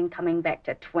next morning coming back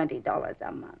to $20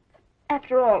 a month.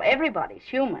 After all, everybody's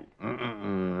human.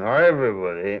 Not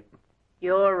everybody.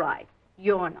 You're right.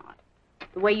 You're not.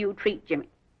 The way you treat Jimmy,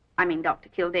 Dr.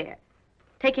 Kildare,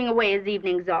 taking away his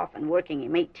evenings off and working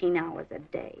him 18 hours a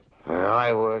day. Well,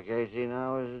 I work 18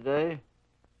 hours a day.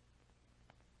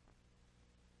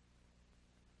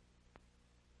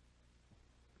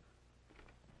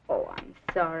 Oh, I'm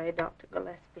sorry, Dr.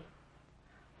 Gillespie.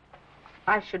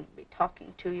 I shouldn't be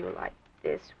talking to you like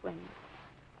this when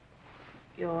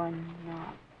you're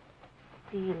not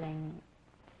feeling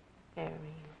very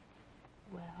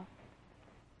well.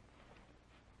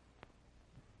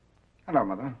 Hello,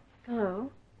 Mother.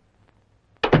 Hello.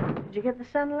 Did you get the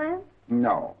sun lamp?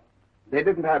 No. They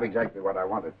didn't have exactly what I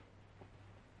wanted.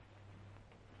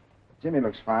 Jimmy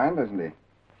looks fine, doesn't he?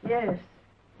 Yes.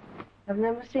 I've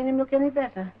never seen him look any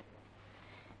better.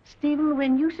 Stephen,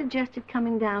 when you suggested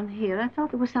coming down here, I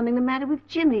thought there was something the matter with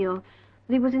Jimmy, or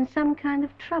that he was in some kind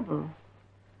of trouble.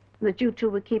 That you two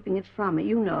were keeping it from me.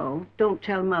 You know. Don't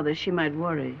tell Mother. She might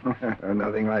worry.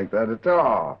 Nothing like that at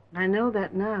all. I know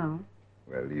that now.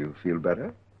 Well, do you feel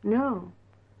better? No.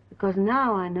 Because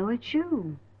now I know it's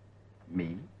you.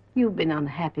 Me? You've been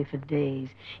unhappy for days.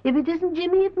 If it isn't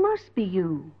Jimmy, it must be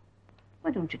you.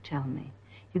 Why don't you tell me?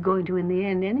 You're going to in the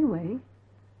end anyway.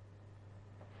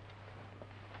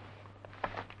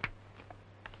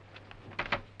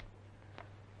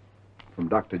 From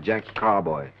Dr. Jack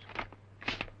Carboy.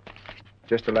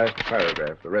 Just the last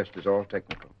paragraph. The rest is all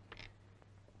technical.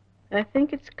 I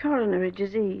think it's coronary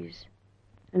disease.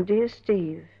 And dear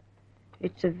Steve,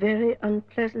 it's a very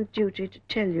unpleasant duty to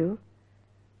tell you,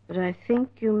 but I think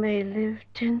you may live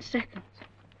 10 seconds.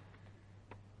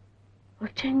 Or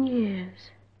 10 years.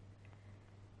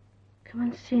 Come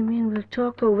and see me and we'll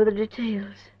talk over the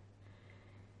details.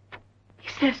 He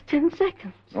says 10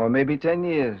 seconds. Or maybe 10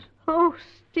 years. Oh,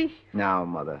 Steve. Now,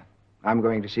 Mother, I'm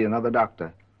going to see another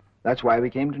doctor. That's why we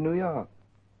came to New York.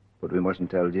 But we mustn't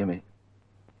tell Jimmy.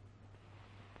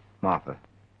 Martha,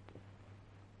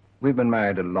 we've been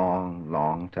married a long,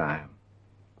 long time.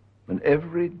 And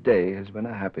every day has been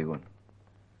a happy one.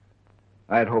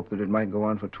 I had hoped that it might go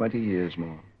on for 20 years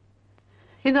more.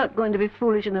 You're not going to be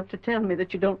foolish enough to tell me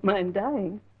that you don't mind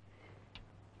dying.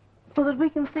 So that we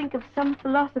can think of some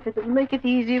philosophy that will make it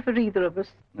easier for either of us.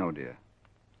 No, dear.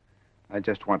 I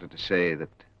just wanted to say that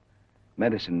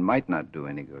medicine might not do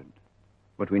any good,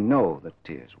 but we know that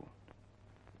tears won't.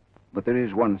 But there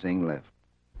is one thing left.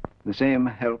 The same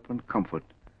help and comfort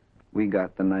we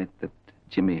got the night that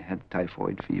Jimmy had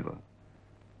typhoid fever.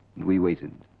 And we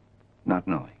waited, not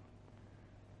knowing.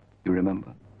 You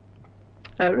remember?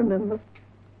 I remember.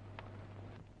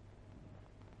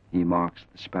 He marks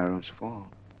the sparrow's fall.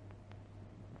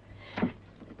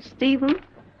 Stephen,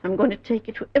 I'm going to take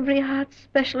you to every heart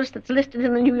specialist that's listed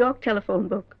in the New York telephone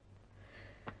book.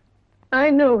 I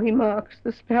know he marks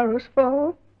the sparrow's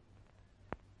fall.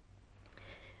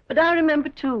 But I remember,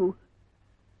 too,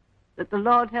 that the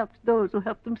Lord helps those who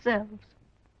help themselves.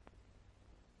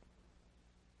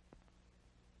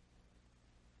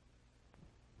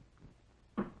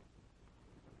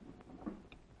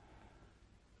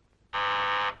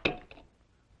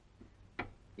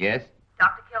 Yes?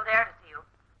 Dr. Kildare to see you.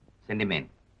 Send him in.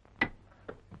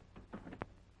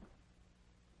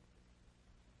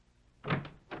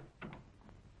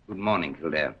 Good morning,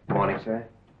 Kildare. Morning, sir.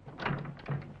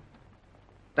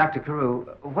 Dr. Carew,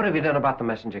 what have you done about the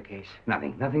messenger case?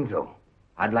 Nothing at all.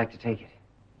 I'd like to take it.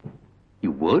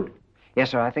 You would? Yes,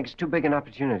 sir. I think it's too big an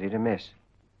opportunity to miss.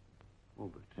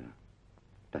 Oh, but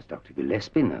does Dr.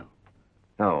 Gillespie know?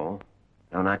 No,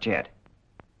 not yet.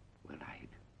 Well,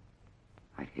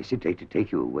 I'd hesitate to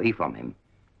take you away from him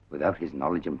without his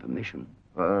knowledge and permission.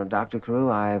 Well, Dr. Carew,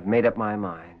 I've made up my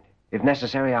mind. If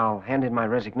necessary, I'll hand in my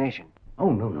resignation. Oh,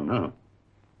 no.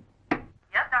 Yes,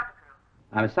 Dr.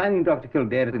 Carew. I'm assigning Dr.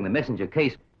 Kildare to the messenger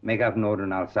case. Make out an order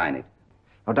and I'll sign it.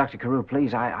 Oh, Dr. Carew,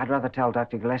 please, I'd rather tell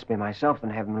Dr. Gillespie myself than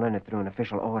have him learn it through an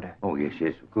official order. Oh, yes,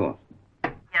 of course.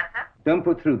 Yes, sir? Don't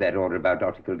put through that order about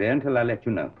Dr. Kildare until I let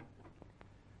you know.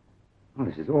 Well,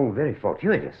 this is all very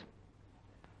fortuitous.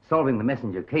 Solving the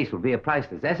messenger case will be a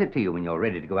priceless asset to you when you're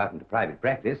ready to go out into private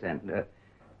practice, and,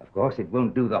 of course, it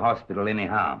won't do the hospital any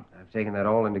harm. I've taken that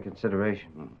all into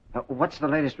consideration. What's the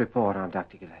latest report on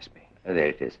Dr. Gillespie? There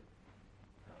it is.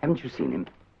 Haven't you seen him?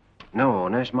 No,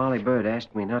 Nurse Molly Bird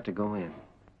asked me not to go in.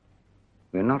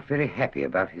 We're not very happy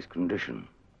about his condition.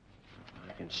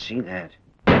 I can see that.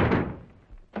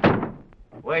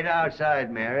 Wait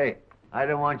outside, Mary. I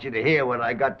don't want you to hear what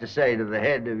I got to say to the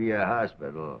head of your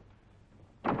hospital.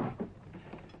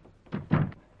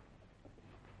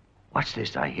 What's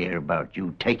this I hear about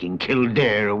you taking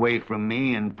Kildare away from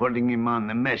me and putting him on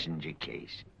the messenger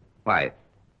case? Why,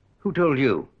 who told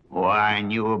you? Oh, I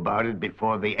knew about it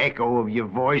before the echo of your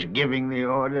voice giving the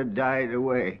order died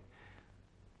away.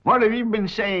 What have you been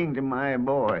saying to my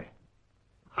boy?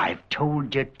 I've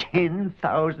told you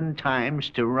 10,000 times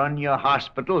to run your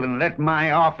hospital and let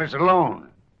my office alone.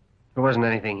 There wasn't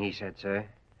anything he said, sir.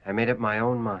 I made up my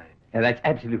own mind. Yeah, that's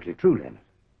absolutely true, Leonard.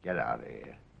 Get out of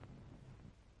here.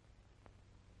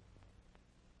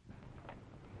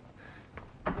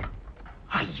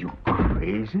 Are you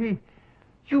crazy?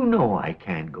 You know I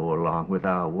can't go along with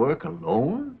our work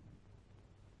alone.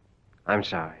 I'm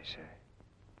sorry, sir.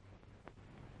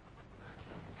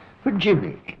 But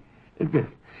Jimmy,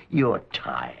 you're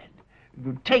tired.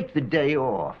 Take the day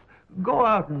off. Go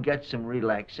out and get some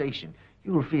relaxation.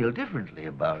 You'll feel differently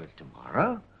about it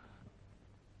tomorrow.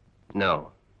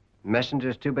 No.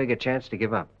 Messenger's too big a chance to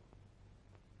give up.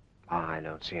 Oh, I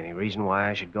don't see any reason why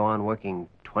I should go on working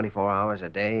 24 hours a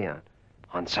day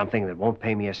on something that won't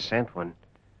pay me a cent when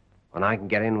I can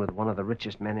get in with one of the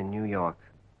richest men in New York.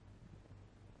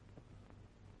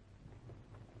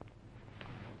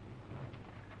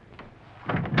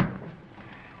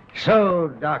 So,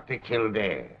 Dr.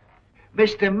 Kildare,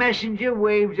 Mr. Messenger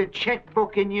waves a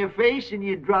checkbook in your face and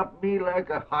you drop me like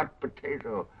a hot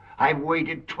potato. I've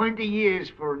waited 20 years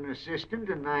for an assistant,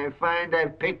 and I find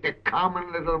I've picked a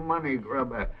common little money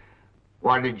grubber.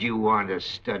 What did you want to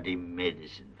study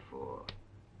medicine for?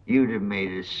 You'd have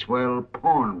made a swell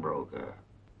pawnbroker.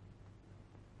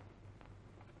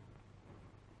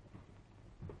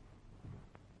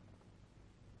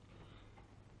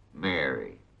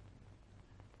 Mary.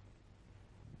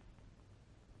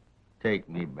 Take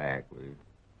me back, will you?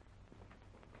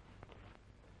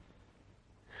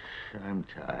 I'm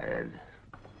tired.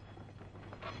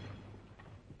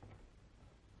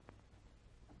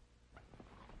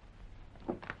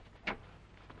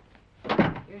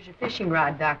 Here's your fishing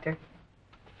rod, Doctor.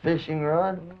 Fishing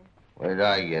rod? Where'd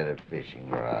I get a fishing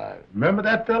rod? Remember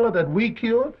that fella that we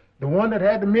killed? The one that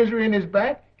had the misery in his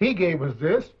back? He gave us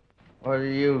this. What are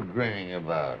you grinning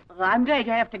about? Well, I'm glad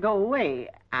you have to go away.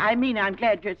 I mean, I'm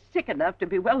glad you're sick enough to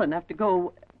be well enough to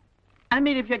go. I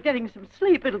mean, if you're getting some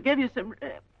sleep, it'll give you some...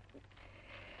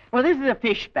 Well, this is a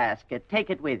fish basket. Take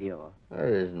it with you. That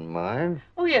isn't mine.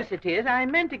 Oh, yes, it is. I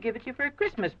meant to give it you for a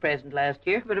Christmas present last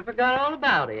year, but I forgot all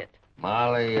about it.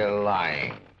 Molly, you're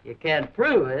lying. You can't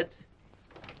prove it.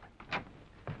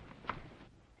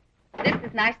 This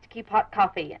is nice to keep hot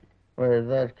coffee in. Where did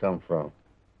that come from?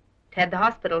 It had the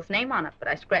hospital's name on it, but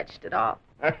I scratched it off.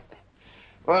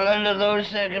 Well, under those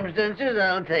circumstances,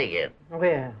 I'll take it.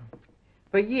 Well,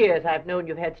 for years I've known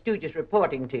you've had stooges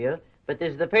reporting to you, but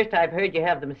this is the first I've heard you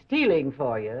have them stealing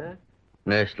for you.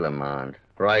 Miss Lamont,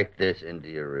 write this into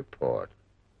your report.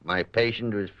 My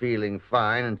patient was feeling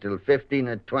fine until 15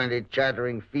 or 20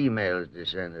 chattering females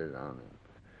descended on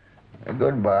him.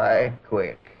 Goodbye,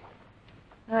 quick.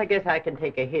 I guess I can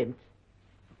take a hint.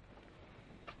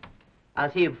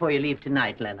 I'll see you before you leave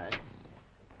tonight, Leonard.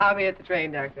 I'll be at the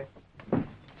train, Doctor.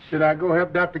 Should I go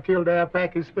help Dr. Kildare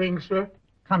pack his things, sir?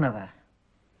 Conover.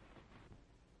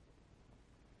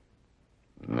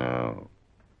 No.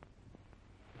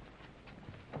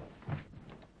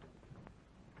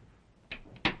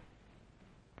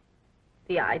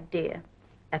 The idea,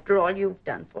 after all you've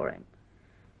done for him.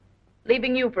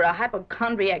 Leaving you for a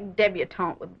hypochondriac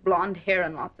debutante with blonde hair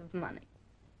and lots of money.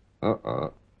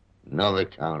 Another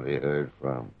county heard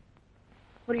from.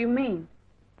 What do you mean?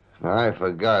 I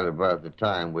forgot about the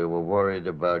time we were worried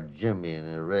about Jimmy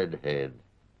and a redhead.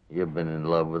 You've been in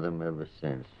love with him ever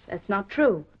since. That's not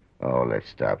true. Oh, let's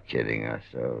stop kidding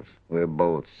ourselves. We're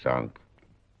both sunk.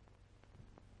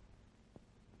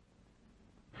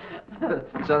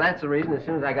 So that's the reason as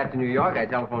soon as I got to New York, I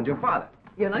telephoned your father.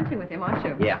 You're lunching with him, aren't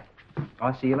you? Yeah.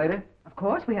 I'll see you later? Of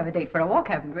course, we have a date for a walk,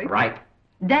 haven't we? Right.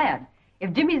 Dad,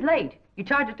 if Jimmy's late, you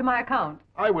charge it to my account.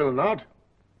 I will not.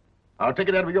 I'll take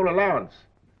it out of your allowance.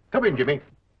 Come in, Jimmy.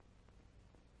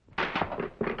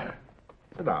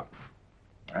 Sit down.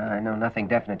 I know nothing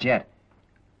definite yet.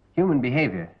 Human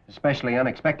behavior, especially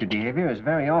unexpected behavior, is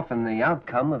very often the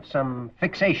outcome of some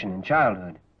fixation in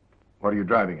childhood. What are you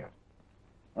driving at?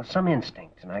 Well, some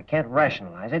instinct, and I can't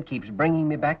rationalize it, keeps bringing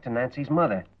me back to Nancy's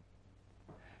mother.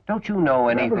 Don't you know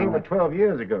That was anything? over 12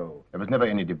 years ago. There was never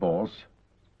any divorce.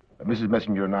 Mrs.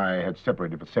 Messenger and I had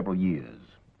separated for several years.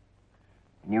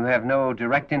 You have no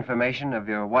direct information of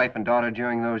your wife and daughter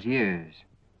during those years?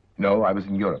 No, I was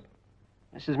in Europe.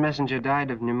 Mrs. Messenger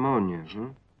died of pneumonia, hmm?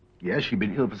 Yes, she'd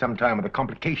been ill for some time with a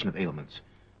complication of ailments.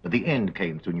 But the end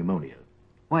came through pneumonia.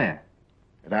 Where?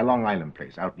 At our Long Island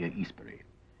place, out near Eastbury.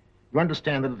 You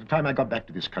understand that at the time I got back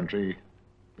to this country,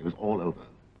 it was all over.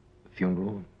 The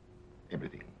funeral,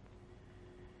 everything.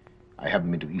 I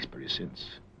haven't been to Eastbury since.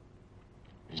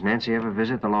 Does Nancy ever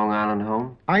visit the Long Island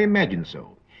home? I imagine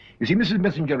so. You see, Mrs.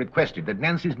 Messenger requested that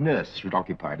Nancy's nurse should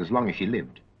occupy it as long as she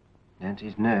lived.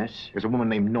 Nancy's nurse? There's a woman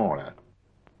named Nora.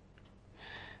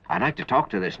 I'd like to talk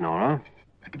to this Nora.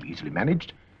 That can be easily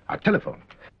managed. I'll telephone.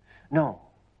 No,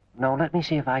 let me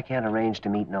see if I can't arrange to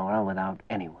meet Nora without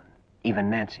anyone, even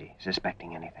Nancy,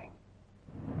 suspecting anything.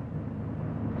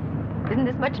 Isn't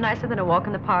this much nicer than a walk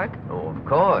in the park? Oh, of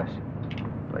course.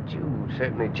 But you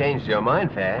certainly changed your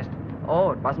mind fast.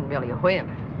 Oh, it wasn't really a whim.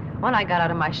 When I got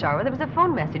out of my shower, there was a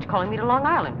phone message calling me to Long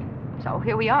Island. So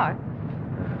here we are.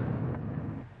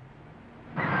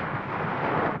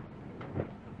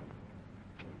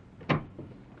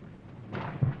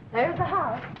 There's the house.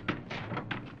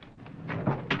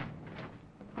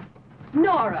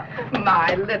 Nora.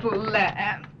 My little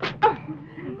lamb.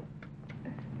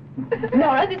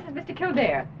 Nora, this is Mr.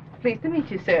 Kildare. Pleased to meet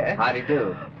you, sir. How do you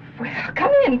do? Well,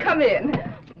 come in, come in.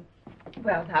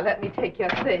 Well, now, let me take your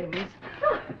things.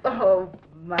 Oh,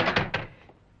 my.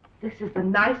 This is the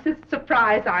nicest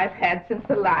surprise I've had since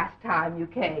the last time you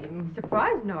came.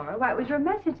 Surprise, Nora? Why, it was your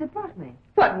message that brought me.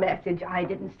 What message? I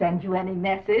didn't send you any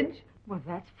message. Well,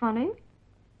 that's funny.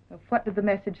 What did the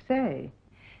message say?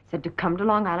 Said to come to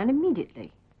Long Island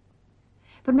immediately.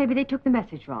 But maybe they took the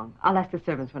message wrong. I'll ask the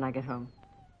servants when I get home.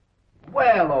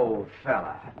 Well, old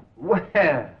fella.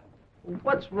 Well,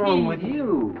 what's wrong with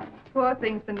you? Poor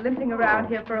thing's been limping around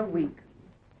here for a week.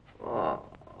 Oh.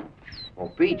 Well,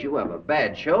 Pete, you have a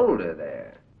bad shoulder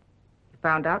there. You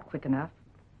found out quick enough.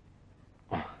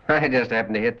 I just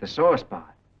happened to hit the sore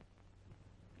spot.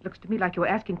 Looks to me like you were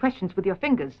asking questions with your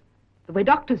fingers, the way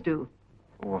doctors do.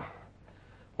 Well,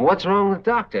 what's wrong with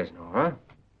doctors, Nora?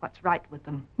 What's right with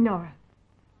them? Nora.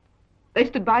 They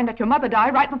stood by and let your mother die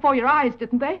right before your eyes,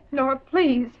 didn't they? Nora,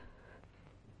 please.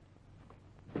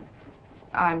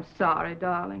 I'm sorry,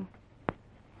 darling.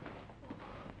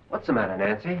 What's the matter,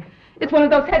 Nancy? It's one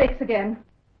of those headaches again.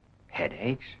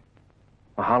 Headaches?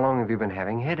 Well, how long have you been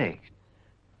having headaches?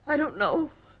 I don't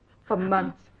know. For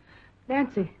months.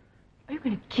 Nancy, are you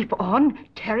going to keep on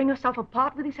tearing yourself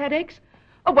apart with these headaches?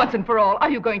 Or once and for all, are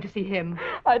you going to see him?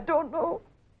 I don't know.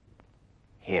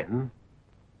 Him?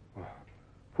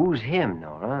 Who's him,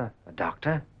 Nora? A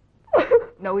doctor?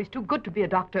 No, he's too good to be a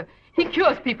doctor. He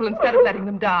cures people instead of letting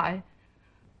them die.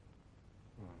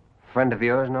 Friend of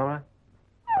yours, Nora?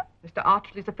 Mr.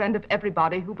 Archley's a friend of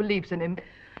everybody who believes in him.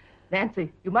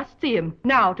 Nancy, you must see him.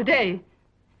 Now, today.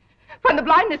 When the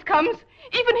blindness comes,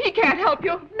 even he can't help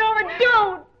you.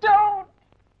 Nora, don't!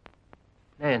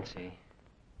 Nancy.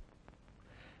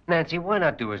 Nancy, why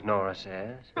not do as Nora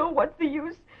says? Oh, what's the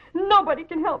use? Nobody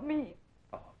can help me.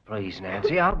 Please,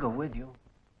 Nancy, I'll go with you.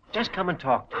 Just come and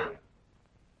talk to him.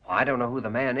 Well, I don't know who the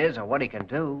man is or what he can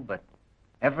do, but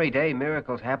every day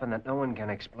miracles happen that no one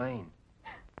can explain.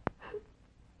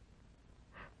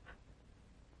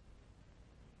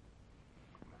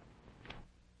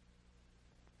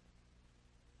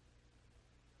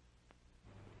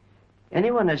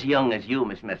 Anyone as young as you,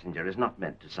 Miss Messenger, is not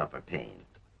meant to suffer pain.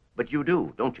 But you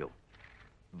do, don't you?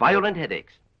 Violent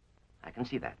headaches. I can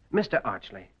see that. Mr.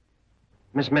 Archley,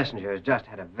 Miss Messenger has just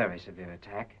had a very severe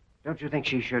attack. Don't you think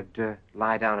she should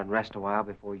lie down and rest a while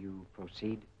before you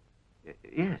proceed?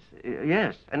 Yes,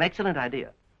 an excellent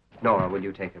idea. Nora, will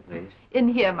you take her, please? In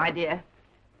here, my dear.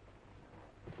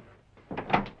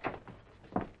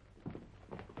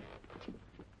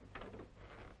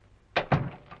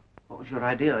 What was your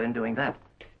idea in doing that?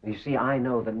 You see, I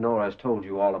know that Nora's told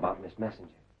you all about Miss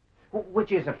Messenger.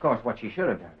 Which is, of course, what she should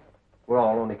have done. We're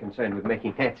all only concerned with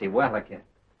making Nancy well again.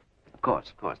 Of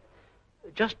course.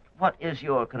 Just what is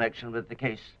your connection with the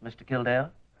case, Mr.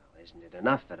 Kildare? Well, isn't it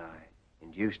enough that I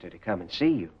induced her to come and see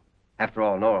you? After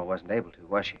all, Nora wasn't able to,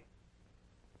 was she?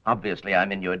 Obviously,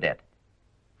 I'm in your debt.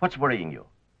 What's worrying you?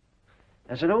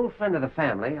 As an old friend of the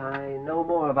family, I know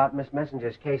more about Miss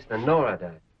Messenger's case than Nora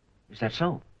does. Is that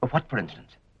so? Of what, for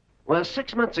instance? Well,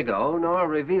 6 months ago, Nora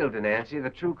revealed to Nancy the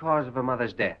true cause of her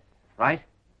mother's death, right?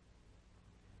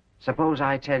 Suppose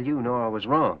I tell you Nora was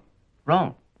wrong.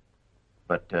 Wrong?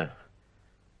 But,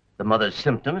 the mother's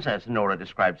symptoms, as Nora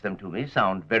describes them to me,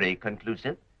 sound very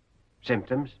conclusive.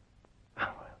 Symptoms? Oh,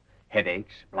 well,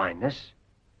 headaches, blindness.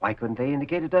 Why couldn't they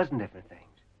indicate a dozen different things?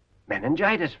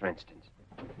 Meningitis, for instance.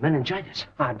 Meningitis?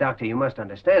 Ah, Doctor, you must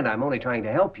understand, I'm only trying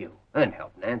to help you, and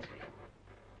help Nancy.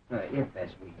 If,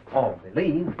 as we all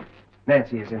believe,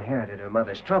 Nancy has inherited her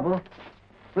mother's trouble,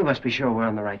 we must be sure we're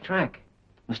on the right track.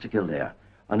 Mr. Kildare,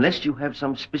 unless you have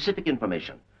some specific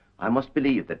information, I must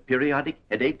believe that periodic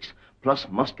headaches plus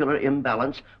muscular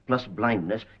imbalance plus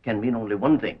blindness can mean only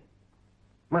one thing.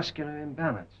 Muscular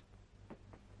imbalance?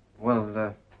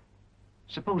 Well,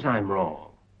 suppose I'm wrong.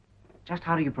 Just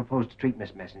how do you propose to treat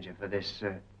Miss Messenger for this,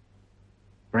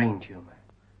 brain tumor?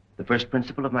 The first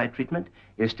principle of my treatment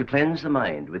is to cleanse the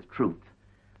mind with truth.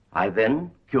 I then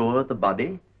cure the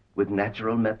body with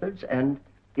natural methods and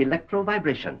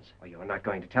electrovibrations. Well, you're not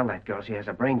going to tell that girl she has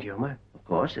a brain tumor. Of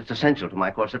course, it's essential to my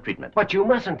course of treatment. But you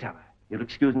mustn't tell her. You'll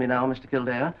excuse me now, Mr.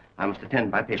 Kildare. I must attend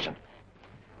my patient.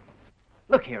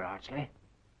 Look here, Archley.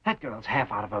 That girl's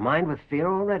half out of her mind with fear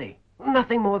already.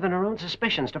 Nothing more than her own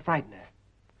suspicions to frighten her.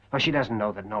 Well, she doesn't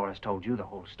know that Nora's told you the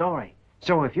whole story.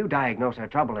 So if you diagnose her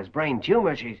trouble as brain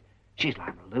tumor, she's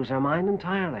liable to lose her mind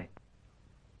entirely.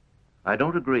 I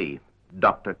don't agree,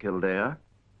 Dr. Kildare.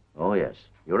 Oh, yes,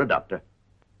 you're a doctor.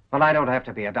 Well, I don't have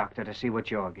to be a doctor to see what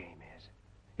your game is.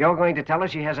 You're going to tell her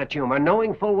she has a tumor,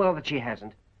 knowing full well that she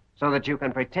hasn't. so that you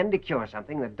can pretend to cure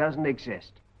something that doesn't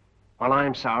exist. Well,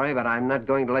 I'm sorry, but I'm not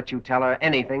going to let you tell her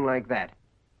anything like that.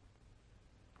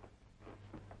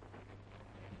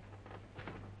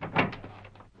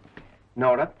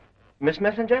 Nora, Miss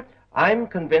Messenger, I'm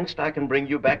convinced I can bring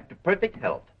you back to perfect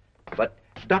health. But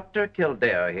Dr.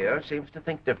 Kildare here seems to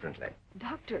think differently.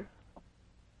 Doctor.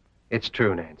 It's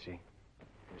true, Nancy.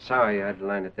 I'm sorry you had to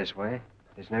learn it this way.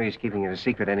 There's no use keeping it a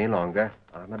secret any longer.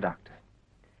 I'm a doctor.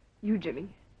 You, Jimmy.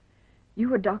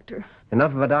 You a doctor.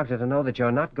 Enough of a doctor to know that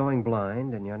you're not going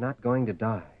blind and you're not going to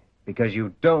die because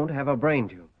you don't have a brain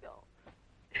tumor.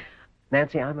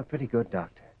 Nancy, I'm a pretty good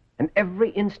doctor. And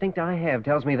every instinct I have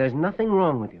tells me there's nothing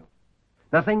wrong with you.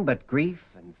 Nothing but grief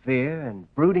and fear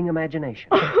and brooding imagination.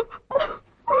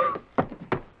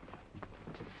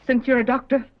 Since you're a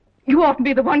doctor, you oughtn't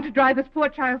be the one to drive this poor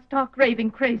child stark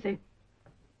raving crazy.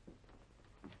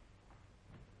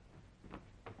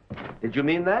 Did you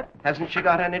mean that? Hasn't she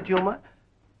got any tumor?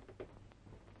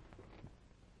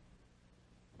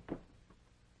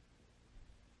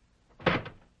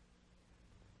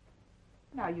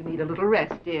 Now you need a little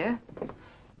rest, dear.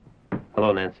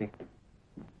 Hello, Nancy.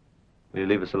 Will you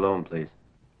leave us alone, please?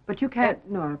 But you can't...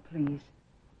 Nora, please.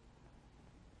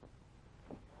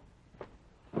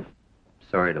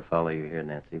 Sorry to follow you here,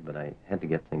 Nancy, but I had to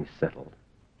get things settled.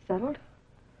 Settled?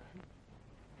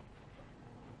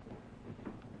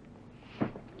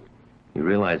 You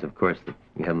realize, of course, that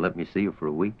you haven't let me see you for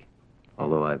a week,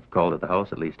 although I've called at the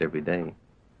house at least every day.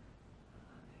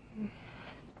 The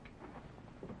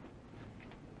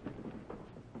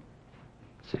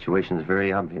situation's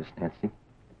very obvious, Nancy. You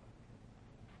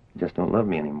just don't love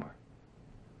me anymore.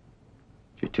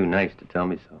 You're too nice to tell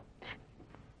me so.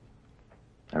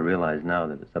 I realize now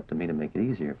that it's up to me to make it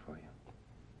easier for you.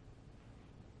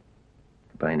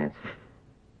 Goodbye, Nancy.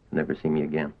 You'll never see me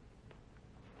again.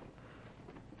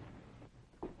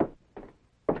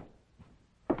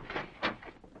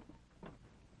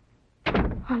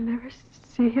 I'll never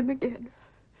see him again.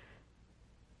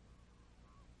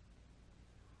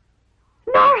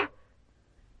 Nora!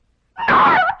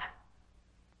 Nora!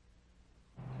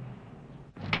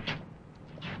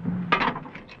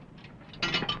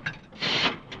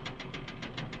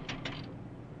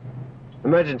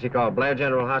 Emergency call, Blair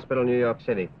General Hospital, New York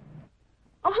City.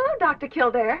 Oh, hello, Dr.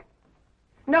 Kildare.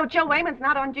 No, Joe Wayman's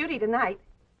not on duty tonight.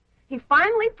 He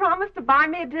finally promised to buy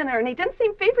me a dinner, and he didn't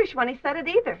seem feverish when he said it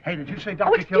either. Hey, did you say Dr.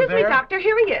 Oh, excuse Kildare? me, Doctor.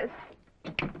 Here he is.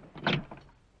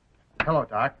 Hello,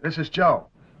 Doc. This is Joe.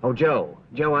 Oh, Joe.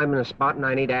 Joe, I'm in a spot and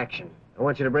I need action. I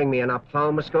want you to bring me an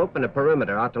ophthalmoscope and a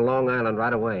perimeter out to Long Island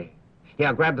right away.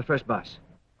 Yeah, grab the first bus.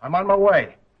 I'm on my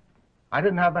way. I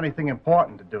didn't have anything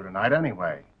important to do tonight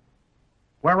anyway.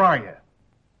 Where are you?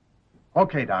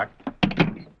 Okay, Doc.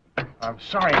 I'm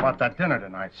sorry about that dinner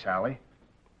tonight, Sally.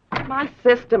 My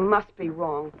system must be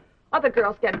wrong. Other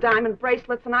girls get diamond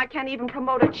bracelets, and I can't even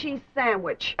promote a cheese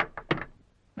sandwich.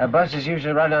 That bus is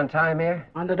usually right on time here?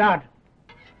 On the dot.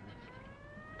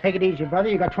 Take it easy, brother.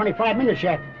 You got 25 minutes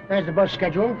yet. There's the bus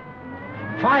schedule.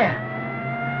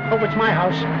 Fire. Hope it's my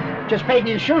house. Just paid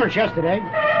the insurance yesterday.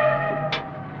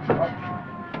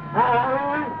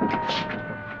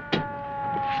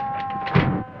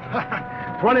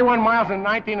 21 miles in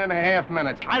 19 and a half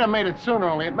minutes. I'd have made it sooner,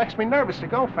 only it makes me nervous to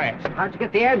go fast. How'd you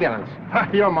get the ambulance?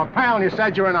 You're my pal, and you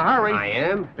said you're in a hurry. I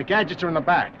am. The gadgets are in the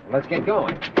back. Let's get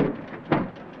going.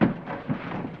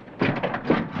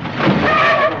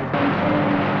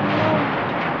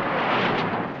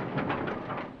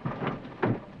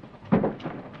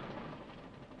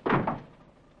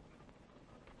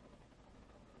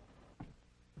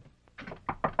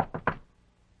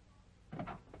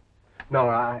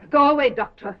 Nora, Go away,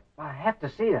 Doctor. I have to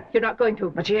see her. You're not going to.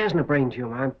 But she hasn't a brain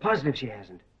tumor. I'm positive she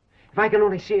hasn't. If I can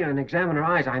only see her and examine her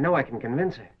eyes, I know I can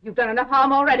convince her. You've done enough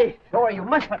harm already. Nora, you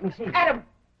must let me see her. Adam!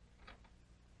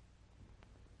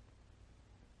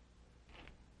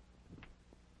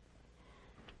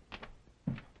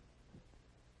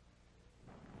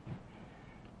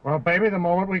 Well, baby, the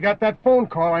moment we got that phone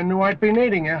call, I knew I'd be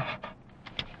needing you.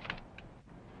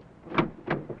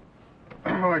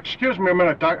 Oh, excuse me a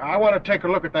minute, Doc. I want to take a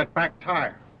look at that back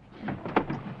tire.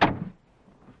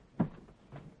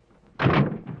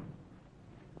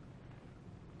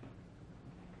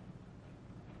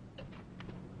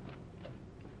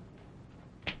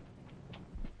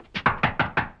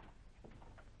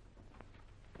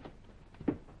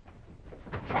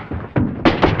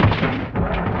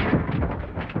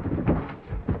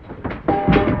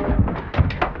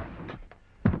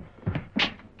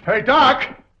 Hey, Doc!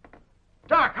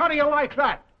 Doc, how do you like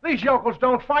that? These yokels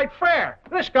don't fight fair.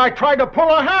 This guy tried to pull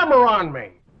a hammer on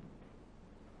me.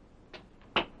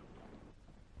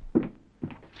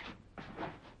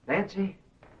 Nancy?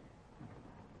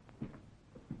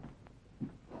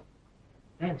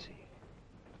 Nancy?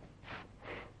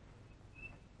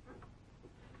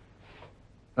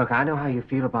 Look, I know how you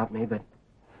feel about me, but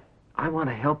I want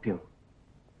to help you.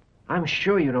 I'm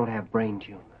sure you don't have brain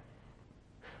tumor.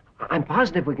 I'm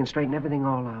positive we can straighten everything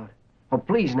all out. Oh,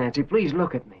 please, Nancy, please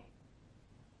look at me.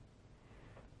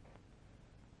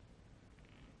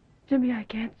 Jimmy, I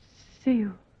can't see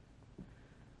you.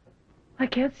 I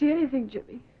can't see anything,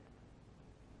 Jimmy.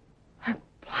 I'm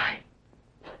blind.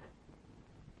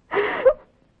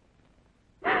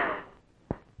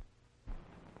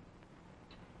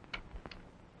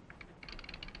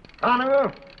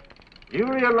 Conover, you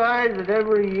realize that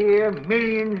every year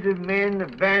millions of men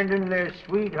abandon their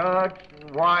sweethearts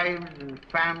and wives and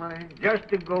families just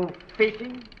to go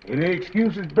fishing? Any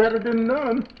excuse is better than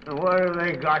none. And what have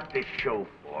they got to show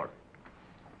for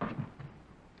it?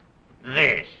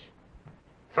 This.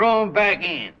 Throw 'em back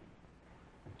in.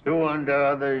 Do unto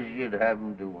others, you'd have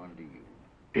 'em do unto you.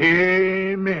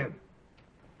 Amen.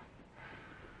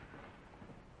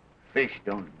 Fish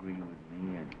don't agree with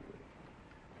me anyway.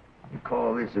 You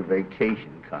call this a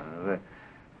vacation, Conover.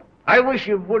 I wish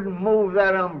you wouldn't move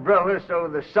that umbrella so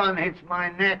the sun hits my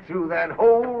neck through that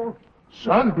hole.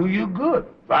 Sun do you good.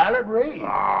 Violet rays.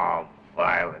 Oh,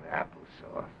 violet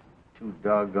applesauce. Too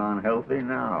doggone healthy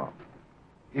now.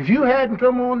 If you hadn't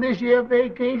come on this year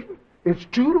vacation, it's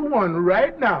 2-1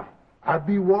 right now. I'd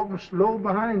be walking slow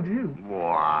behind you.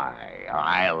 Why,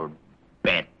 I'll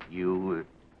bet you.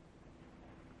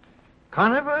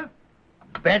 Conover,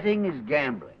 betting is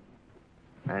gambling.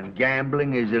 And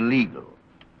gambling is illegal.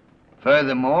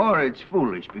 Furthermore, it's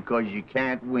foolish because you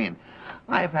can't win.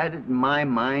 I've had it in my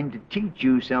mind to teach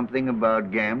you something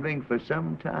about gambling for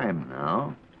some time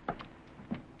now.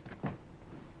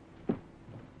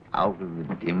 Out of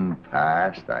the dim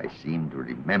past, I seem to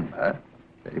remember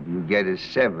that if you get a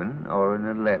 7 or an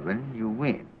 11, you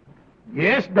win.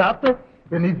 Yes, Doctor.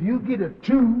 And if you get a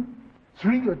 2,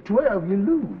 3, or 12, you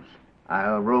lose.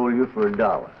 I'll roll you for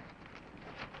 $1.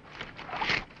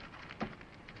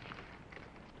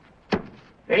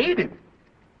 Ain't it?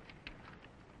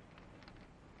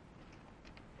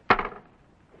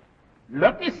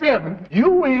 Lucky 7, you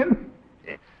win.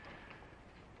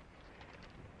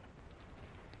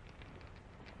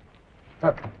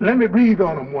 Let me breathe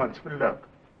on them once for luck.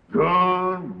 Go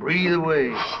on, breathe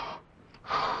away.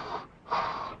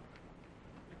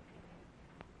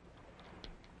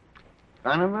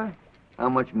 Conover, how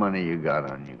much money you got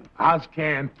on you? I was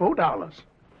carrying $4.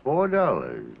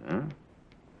 $4, huh?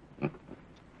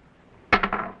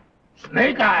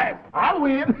 Snake eyes, I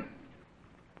win.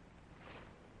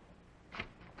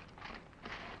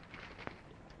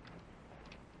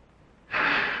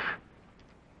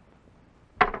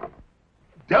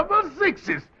 Double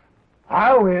 6s.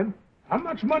 I win. How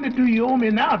much money do you owe me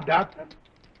now, Doctor?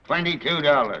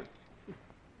 $22.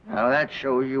 Now that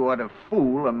shows you what a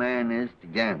fool a man is to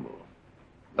gamble.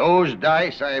 Those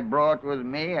dice I brought with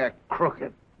me are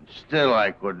crooked. Still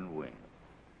I couldn't win.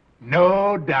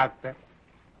 No, Doctor.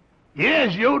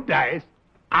 Here's your dice.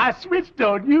 I switched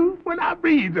on you when I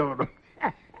breathed on them.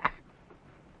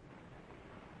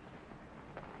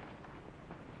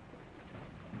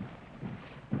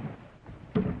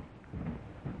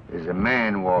 There's a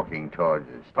man walking towards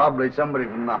us. Probably somebody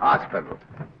from the hospital.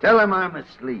 Tell him I'm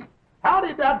asleep.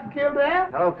 Howdy, Dr. Kildare.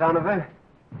 Hello, Conover.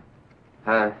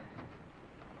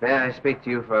 May I speak to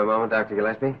you for a moment, Dr.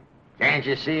 Gillespie? Can't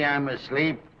you see I'm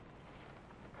asleep?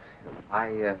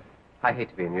 I hate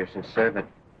to be a nuisance, sir, but,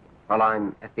 well,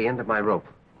 I'm at the end of my rope.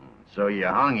 So you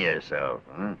hung yourself,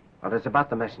 huh? Well, it's about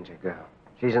the messenger girl.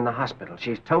 She's in the hospital.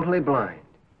 She's totally blind.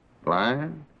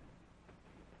 Blind?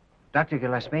 Dr.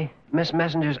 Gillespie, Miss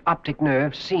Messenger's optic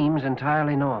nerve seems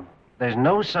entirely normal. There's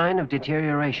no sign of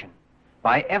deterioration.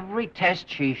 By every test,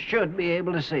 she should be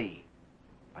able to see.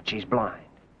 But she's blind.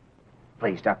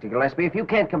 Please, Dr. Gillespie, if you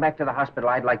can't come back to the hospital,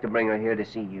 I'd like to bring her here to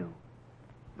see you.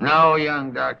 No,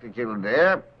 young Dr.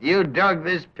 Kildare. You dug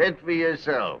this pit for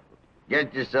yourself.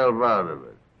 Get yourself out of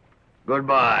it.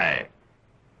 Goodbye.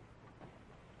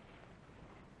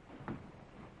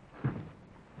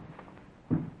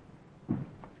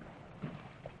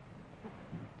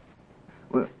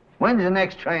 When's the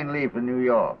next train leave for New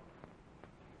York?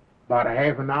 About a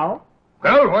half an hour.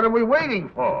 Well, what are we waiting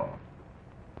for?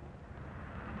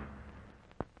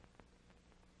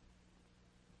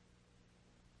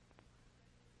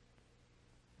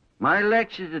 My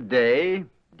lecture today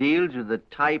deals with the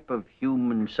type of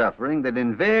human suffering that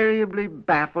invariably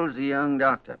baffles a young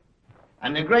doctor.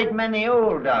 And a great many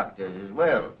old doctors as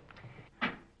well.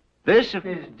 This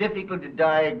is difficult to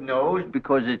diagnose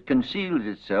because it conceals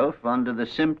itself under the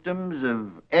symptoms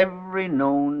of every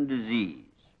known disease.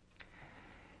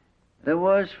 There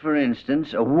was, for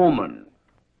instance, a woman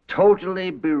totally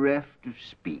bereft of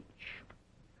speech.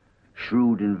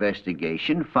 Shrewd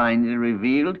investigation finally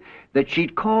revealed that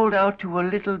she'd called out to her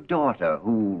little daughter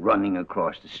who, running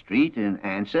across the street in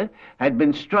answer, had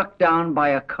been struck down by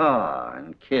a car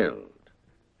and killed.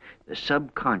 The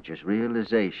subconscious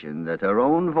realization that her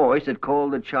own voice had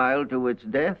called the child to its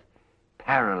death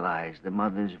paralyzed the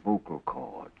mother's vocal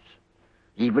cords.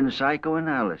 Even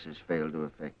psychoanalysis failed to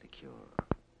effect the cure.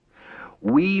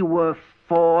 We were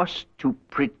forced to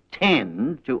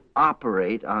pretend to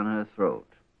operate on her throat,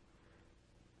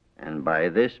 and by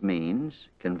this means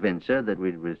convince her that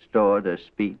we'd restored her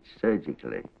speech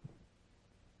surgically.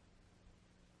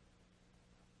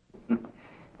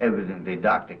 Evidently,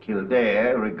 Dr.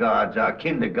 Kildare regards our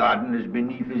kindergarten as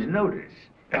beneath his notice.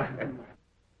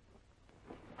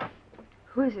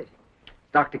 Who is it?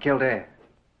 Dr. Kildare.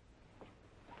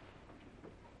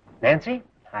 Nancy,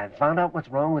 I've found out what's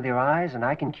wrong with your eyes, and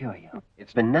I can cure you.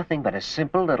 It's been nothing but a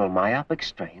simple little myopic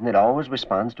strain that always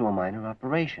responds to a minor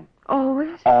operation.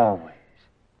 Always? Always.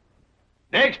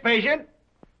 Next patient.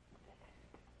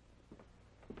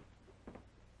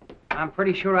 I'm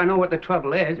pretty sure I know what the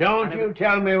trouble is. Don't you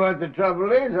tell me what the trouble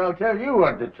is. I'll tell you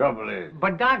what the trouble is.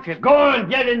 But, Doctor... Go on,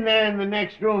 get in there in the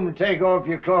next room and take off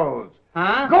your clothes.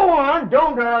 Huh? Go on,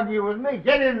 don't argue with me.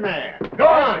 Get in there. Go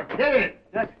on, get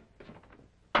in.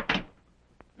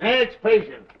 Next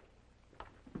patient.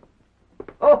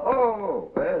 Oh,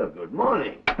 well, good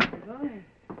morning. Good morning.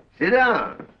 Sit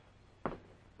down.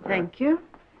 Thank you.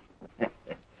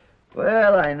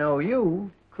 Well, I know you.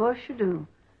 Of course you do.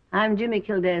 I'm Jimmy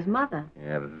Kildare's mother.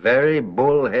 You're a very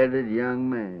bull-headed young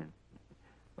man.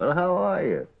 Well, how are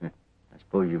you? I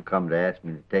suppose you've come to ask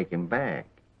me to take him back.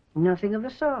 Nothing of the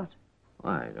sort.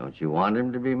 Why, don't you want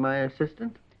him to be my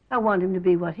assistant? I want him to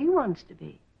be what he wants to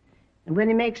be. And when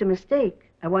he makes a mistake,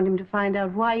 I want him to find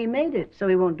out why he made it so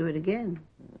he won't do it again.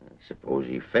 Suppose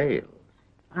he fails.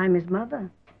 I'm his mother.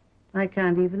 I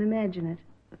can't even imagine it.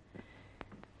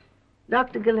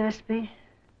 Dr. Gillespie,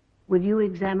 would you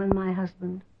examine my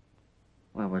husband?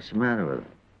 Well, what's the matter with him?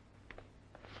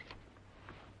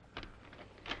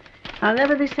 I'll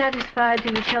never be satisfied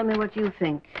till you tell me what you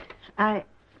think. Oh,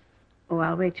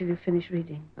 I'll wait till you finish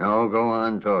reading. No, go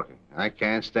on talking. I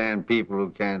can't stand people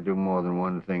who can't do more than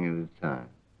one thing at a time.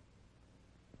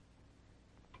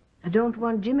 I don't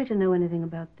want Jimmy to know anything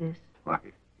about this. Why,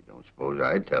 you don't suppose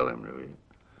I'd tell him, do you?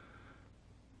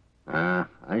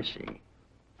 I see.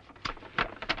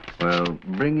 Well,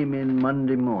 bring him in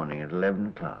Monday morning at 11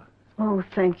 o'clock. Oh,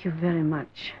 thank you very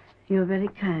much. You're very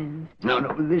kind. No,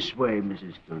 this way,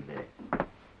 Mrs. Kildare.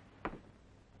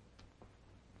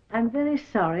 I'm very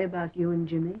sorry about you and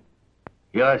Jimmy.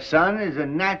 Your son is a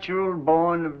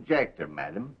natural-born objector,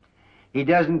 madam. He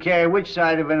doesn't care which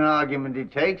side of an argument he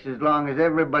takes as long as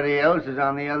everybody else is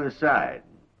on the other side.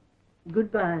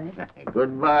 Goodbye.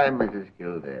 Goodbye, Mrs.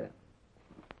 Kildare.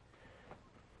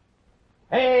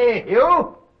 Hey,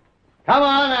 you! Come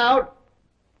on out!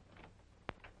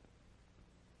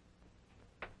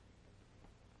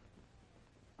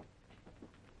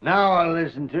 Now I'll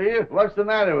listen to you. What's the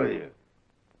matter with you?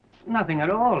 Nothing at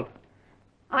all.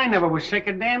 I never was sick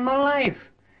a day in my life.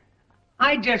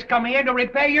 I just come here to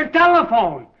repair your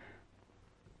telephone.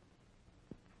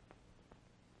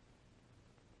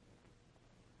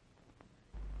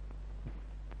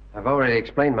 I've already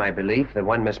explained my belief that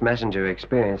when Miss Messenger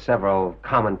experienced several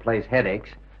commonplace headaches,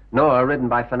 Nora, ridden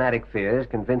by fanatic fears,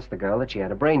 convinced the girl that she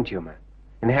had a brain tumor,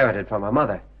 inherited from her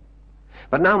mother.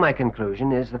 But now my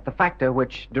conclusion is that the factor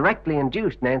which directly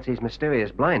induced Nancy's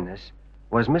mysterious blindness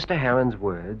was Mr. Heron's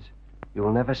words, "You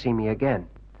will never see me again."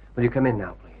 Will you come in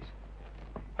now, please?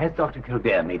 Has Dr.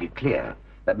 Kildare made it clear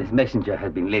that Miss Messenger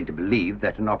has been led to believe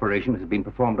that an operation has been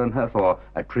performed on her for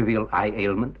a trivial eye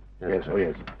ailment? Yes, oh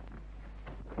yes.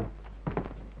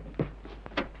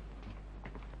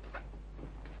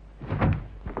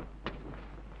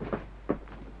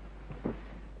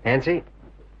 Nancy?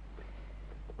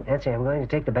 Nancy, I'm going to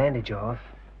take the bandage off.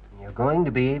 And you're going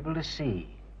to be able to see.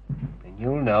 And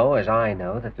you'll know, as I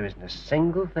know, that there isn't a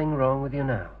single thing wrong with you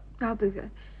now. I'll believe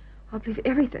that. I'll believe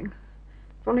everything.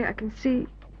 If only I can see.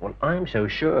 Well, I'm so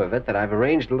sure of it that I've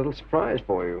arranged a little surprise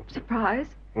for you. Surprise?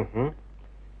 Mm-hmm.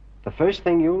 The first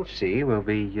thing you'll see will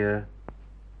be,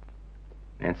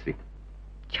 Nancy.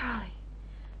 Charlie.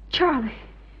 Charlie.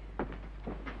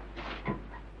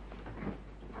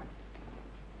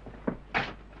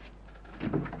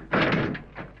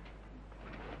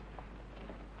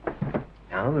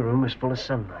 Now the room is full of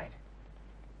sunlight.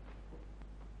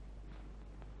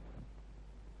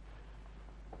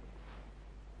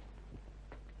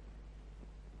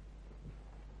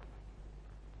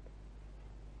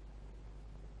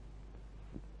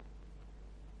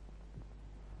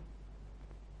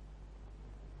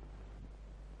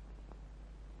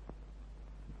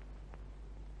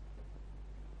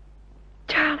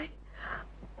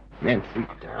 Nancy,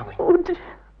 darling. Oh, dear.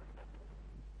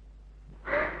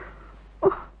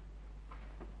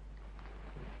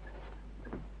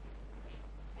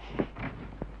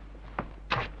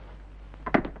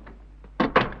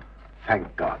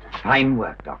 Thank God. Fine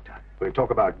work, Doctor. We'll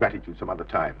talk about gratitude some other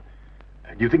time.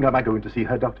 Do you think I might go in to see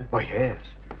her, Doctor? Oh, yes.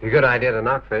 A good idea to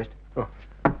knock first. Oh.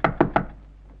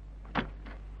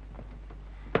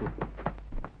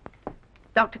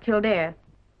 Dr. Kildare,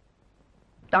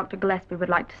 Dr. Gillespie would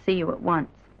like to see you at once.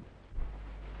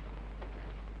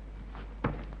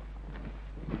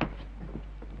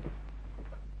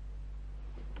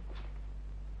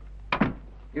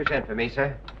 You sent for me,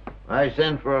 sir? I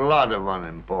sent for a lot of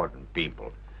unimportant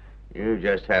people. You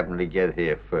just happened to get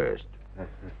here first.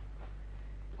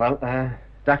 Well,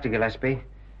 Dr. Gillespie,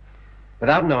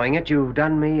 without knowing it, you've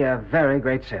done me a very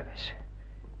great service.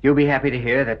 You'll be happy to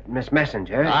hear that Miss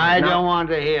Messenger... I don't want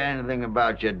to hear anything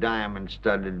about your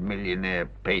diamond-studded millionaire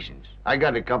patients. I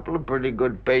got a couple of pretty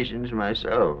good patients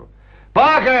myself.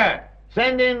 Parker!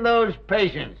 Send in those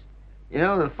patients. You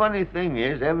know, the funny thing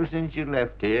is, ever since you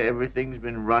left here, everything's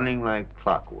been running like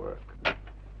clockwork.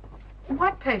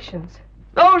 What patients?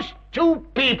 Those two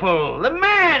people! The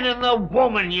man and the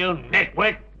woman, you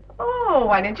nitwit! Oh,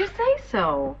 why didn't you say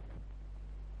so?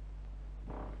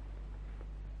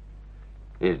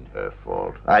 Isn't her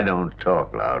fault. I don't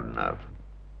talk loud enough.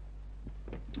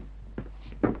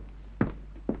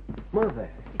 Mother.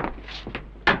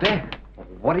 Dad,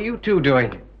 what are you two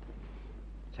doing?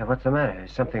 So what's the matter?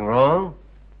 Is something wrong?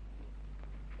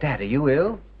 Dad, are you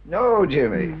ill? No,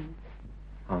 Jimmy.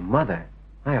 Oh, Mother,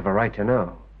 I have a right to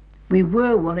know. We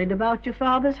were worried about your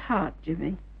father's heart,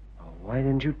 Jimmy. Oh, why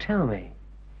didn't you tell me?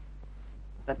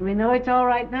 But we know it's all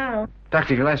right now.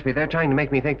 Dr. Gillespie, they're trying to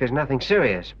make me think there's nothing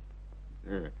serious.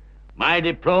 My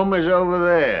diploma's over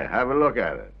there. Have a look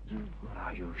at it.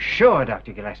 Are you sure,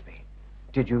 Dr. Gillespie?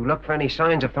 Did you look for any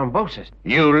signs of thrombosis?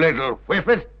 You little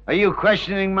whippet! Are you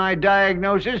questioning my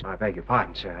diagnosis? I beg your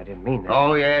pardon, sir. I didn't mean that.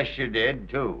 Oh, yes, you did,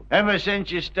 too. Ever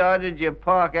since you started your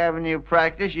Park Avenue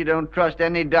practice, you don't trust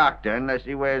any doctor unless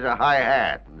he wears a high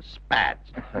hat and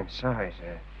spats. I'm sorry,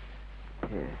 sir.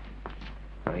 Yeah.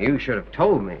 Well, you should have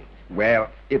told me. Well,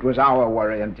 it was our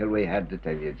worry until we had to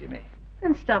tell you, Jimmy.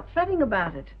 And stop fretting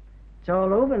about it. It's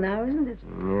all over now, isn't it?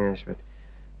 Yes, but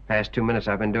past 2 minutes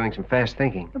I've been doing some fast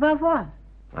thinking. About what?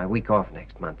 My week off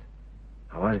next month.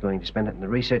 I was going to spend it in the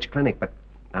research clinic, but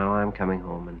now I'm coming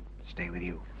home and stay with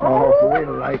you. Oh,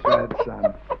 we'll like that,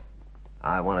 son.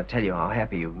 I want to tell you how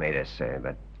happy you've made us, sir,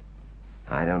 but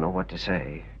I don't know what to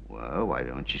say. Well, why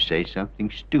don't you say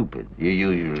something stupid? You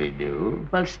usually do.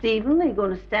 Well, Stephen, are you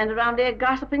going to stand around there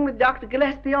gossiping with Dr.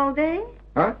 Gillespie all day?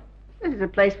 Huh? This is a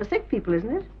place for sick people,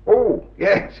 isn't it? Oh,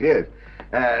 yes, yes.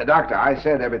 Doctor, I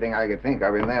said everything I could think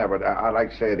of in there, but I'd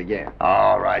like to say it again.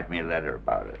 Oh, write me a letter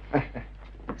about it.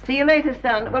 See you later,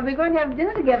 son. Well, we're going to have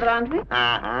dinner together, aren't we?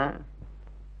 Uh-huh.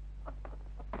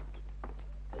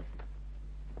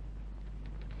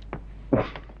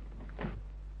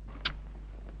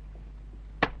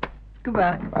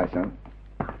 Goodbye. Bye, son.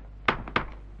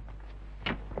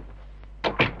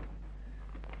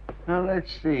 Now,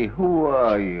 let's see. Who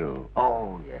are you?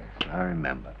 Oh, yes, I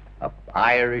remember. An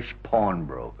Irish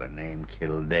pawnbroker named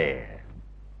Kildare.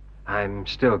 I'm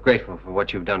still grateful for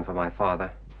what you've done for my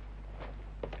father.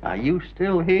 Are you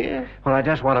still here? Well, I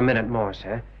just want a minute more,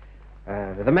 sir.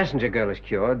 The messenger girl is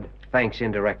cured, thanks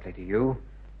indirectly to you.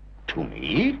 To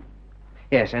me?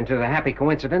 Yes, and to the happy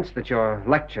coincidence that your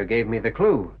lecture gave me the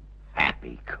clue.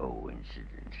 Happy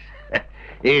coincidence.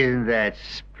 Isn't that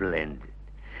splendid?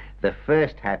 The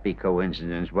first happy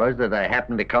coincidence was that I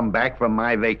happened to come back from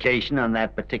my vacation on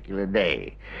that particular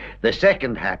day. The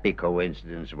second happy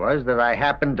coincidence was that I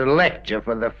happened to lecture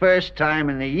for the first time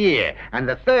in a year. And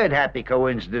the third happy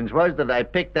coincidence was that I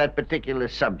picked that particular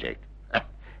subject.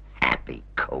 Happy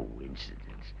coincidence.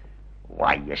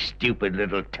 Why, you stupid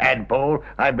little tadpole,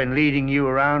 I've been leading you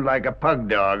around like a pug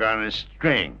dog on a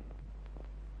string.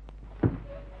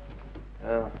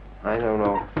 I don't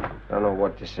know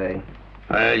what to say.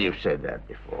 Well, you've said that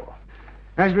before.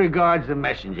 As regards the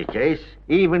messenger case,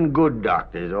 even good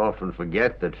doctors often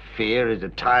forget that fear is a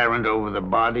tyrant over the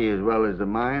body as well as the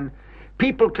mind.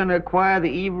 People can acquire the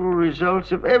evil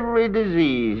results of every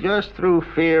disease just through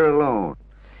fear alone.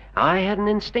 I had an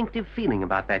instinctive feeling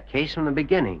about that case from the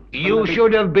beginning. You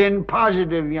should have been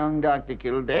positive, young Dr.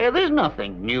 Kildare. There's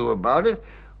nothing new about it.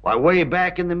 Why, way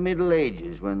back in the Middle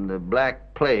Ages, when the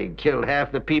Black Plague killed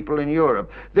half the people in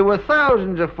Europe, there were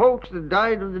thousands of folks that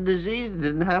died of the disease and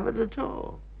didn't have it at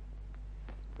all.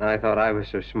 I thought I was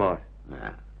so smart.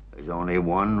 Nah, there's only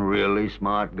one really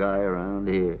smart guy around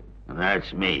here, and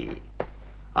that's me.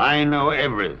 I know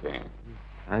everything.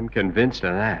 I'm convinced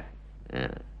of that.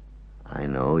 Yeah, I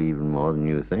know even more than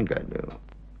you think I do.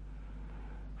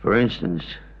 For instance,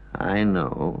 I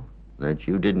know that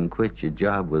you didn't quit your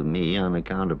job with me on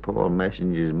account of Paul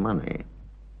Messenger's money.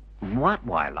 What,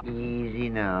 Wyler? Easy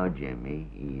now, Jimmy,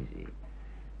 easy.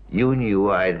 You knew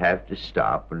I'd have to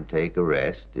stop and take a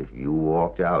rest if you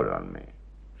walked out on me.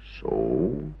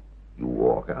 So, you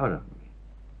walk out on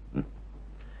me.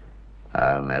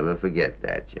 I'll never forget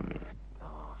that, Jimmy.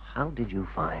 How did you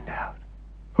find out?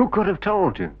 Who could have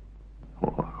told you?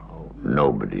 Oh,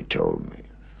 nobody told me.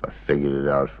 I figured it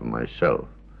out for myself.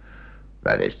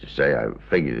 That is to say, I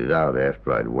figured it out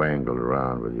after I'd wangled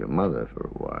around with your mother for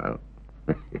a while.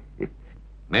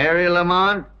 Mary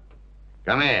Lamont,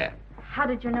 come here. How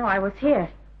did you know I was here?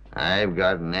 I've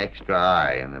got an extra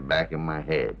eye in the back of my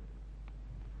head.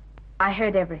 I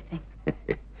heard everything.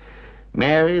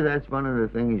 Mary, that's one of the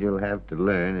things you'll have to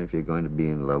learn if you're going to be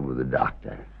in love with a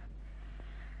doctor.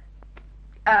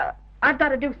 I've got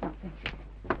to do something.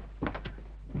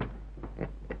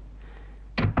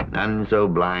 None so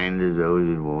blind as those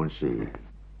that won't see.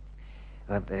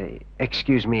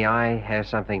 Excuse me, I have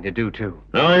something to do, too.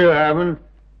 No, you haven't.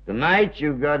 Tonight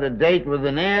you've got a date with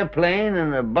an airplane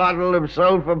and a bottle of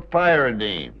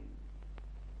sulfur-pyridine.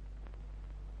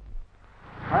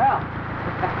 Well.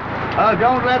 Oh,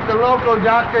 don't let the local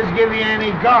doctors give you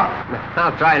any guff.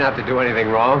 I'll try not to do anything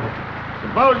wrong.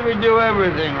 Suppose we do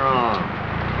everything wrong.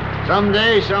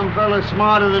 Someday some fella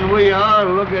smarter than we are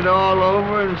will look it all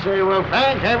over and say, well,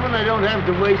 thank heaven I don't have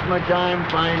to waste my time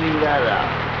finding that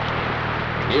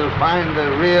out. He'll find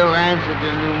the real answer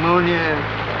to pneumonia.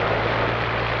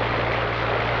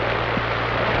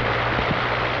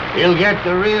 He'll get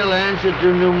the real answer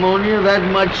to pneumonia that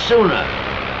much sooner.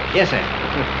 Yes, sir.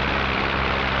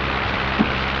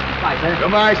 Bye, sir.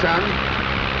 Goodbye, son.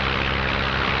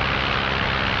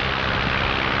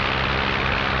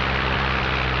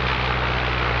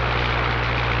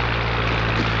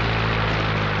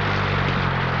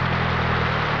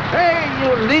 Hey,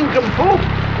 you nincompoop!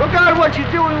 Look out what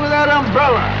you're doing with that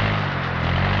umbrella!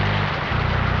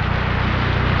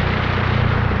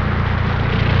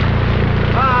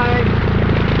 Bye!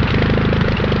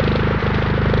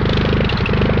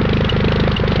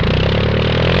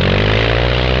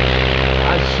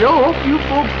 I sure hope you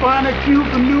folks find a cure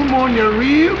for pneumonia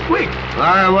real quick.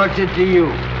 Why, what's it to you?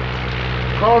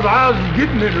 'Cause I was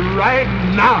getting it right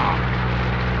now.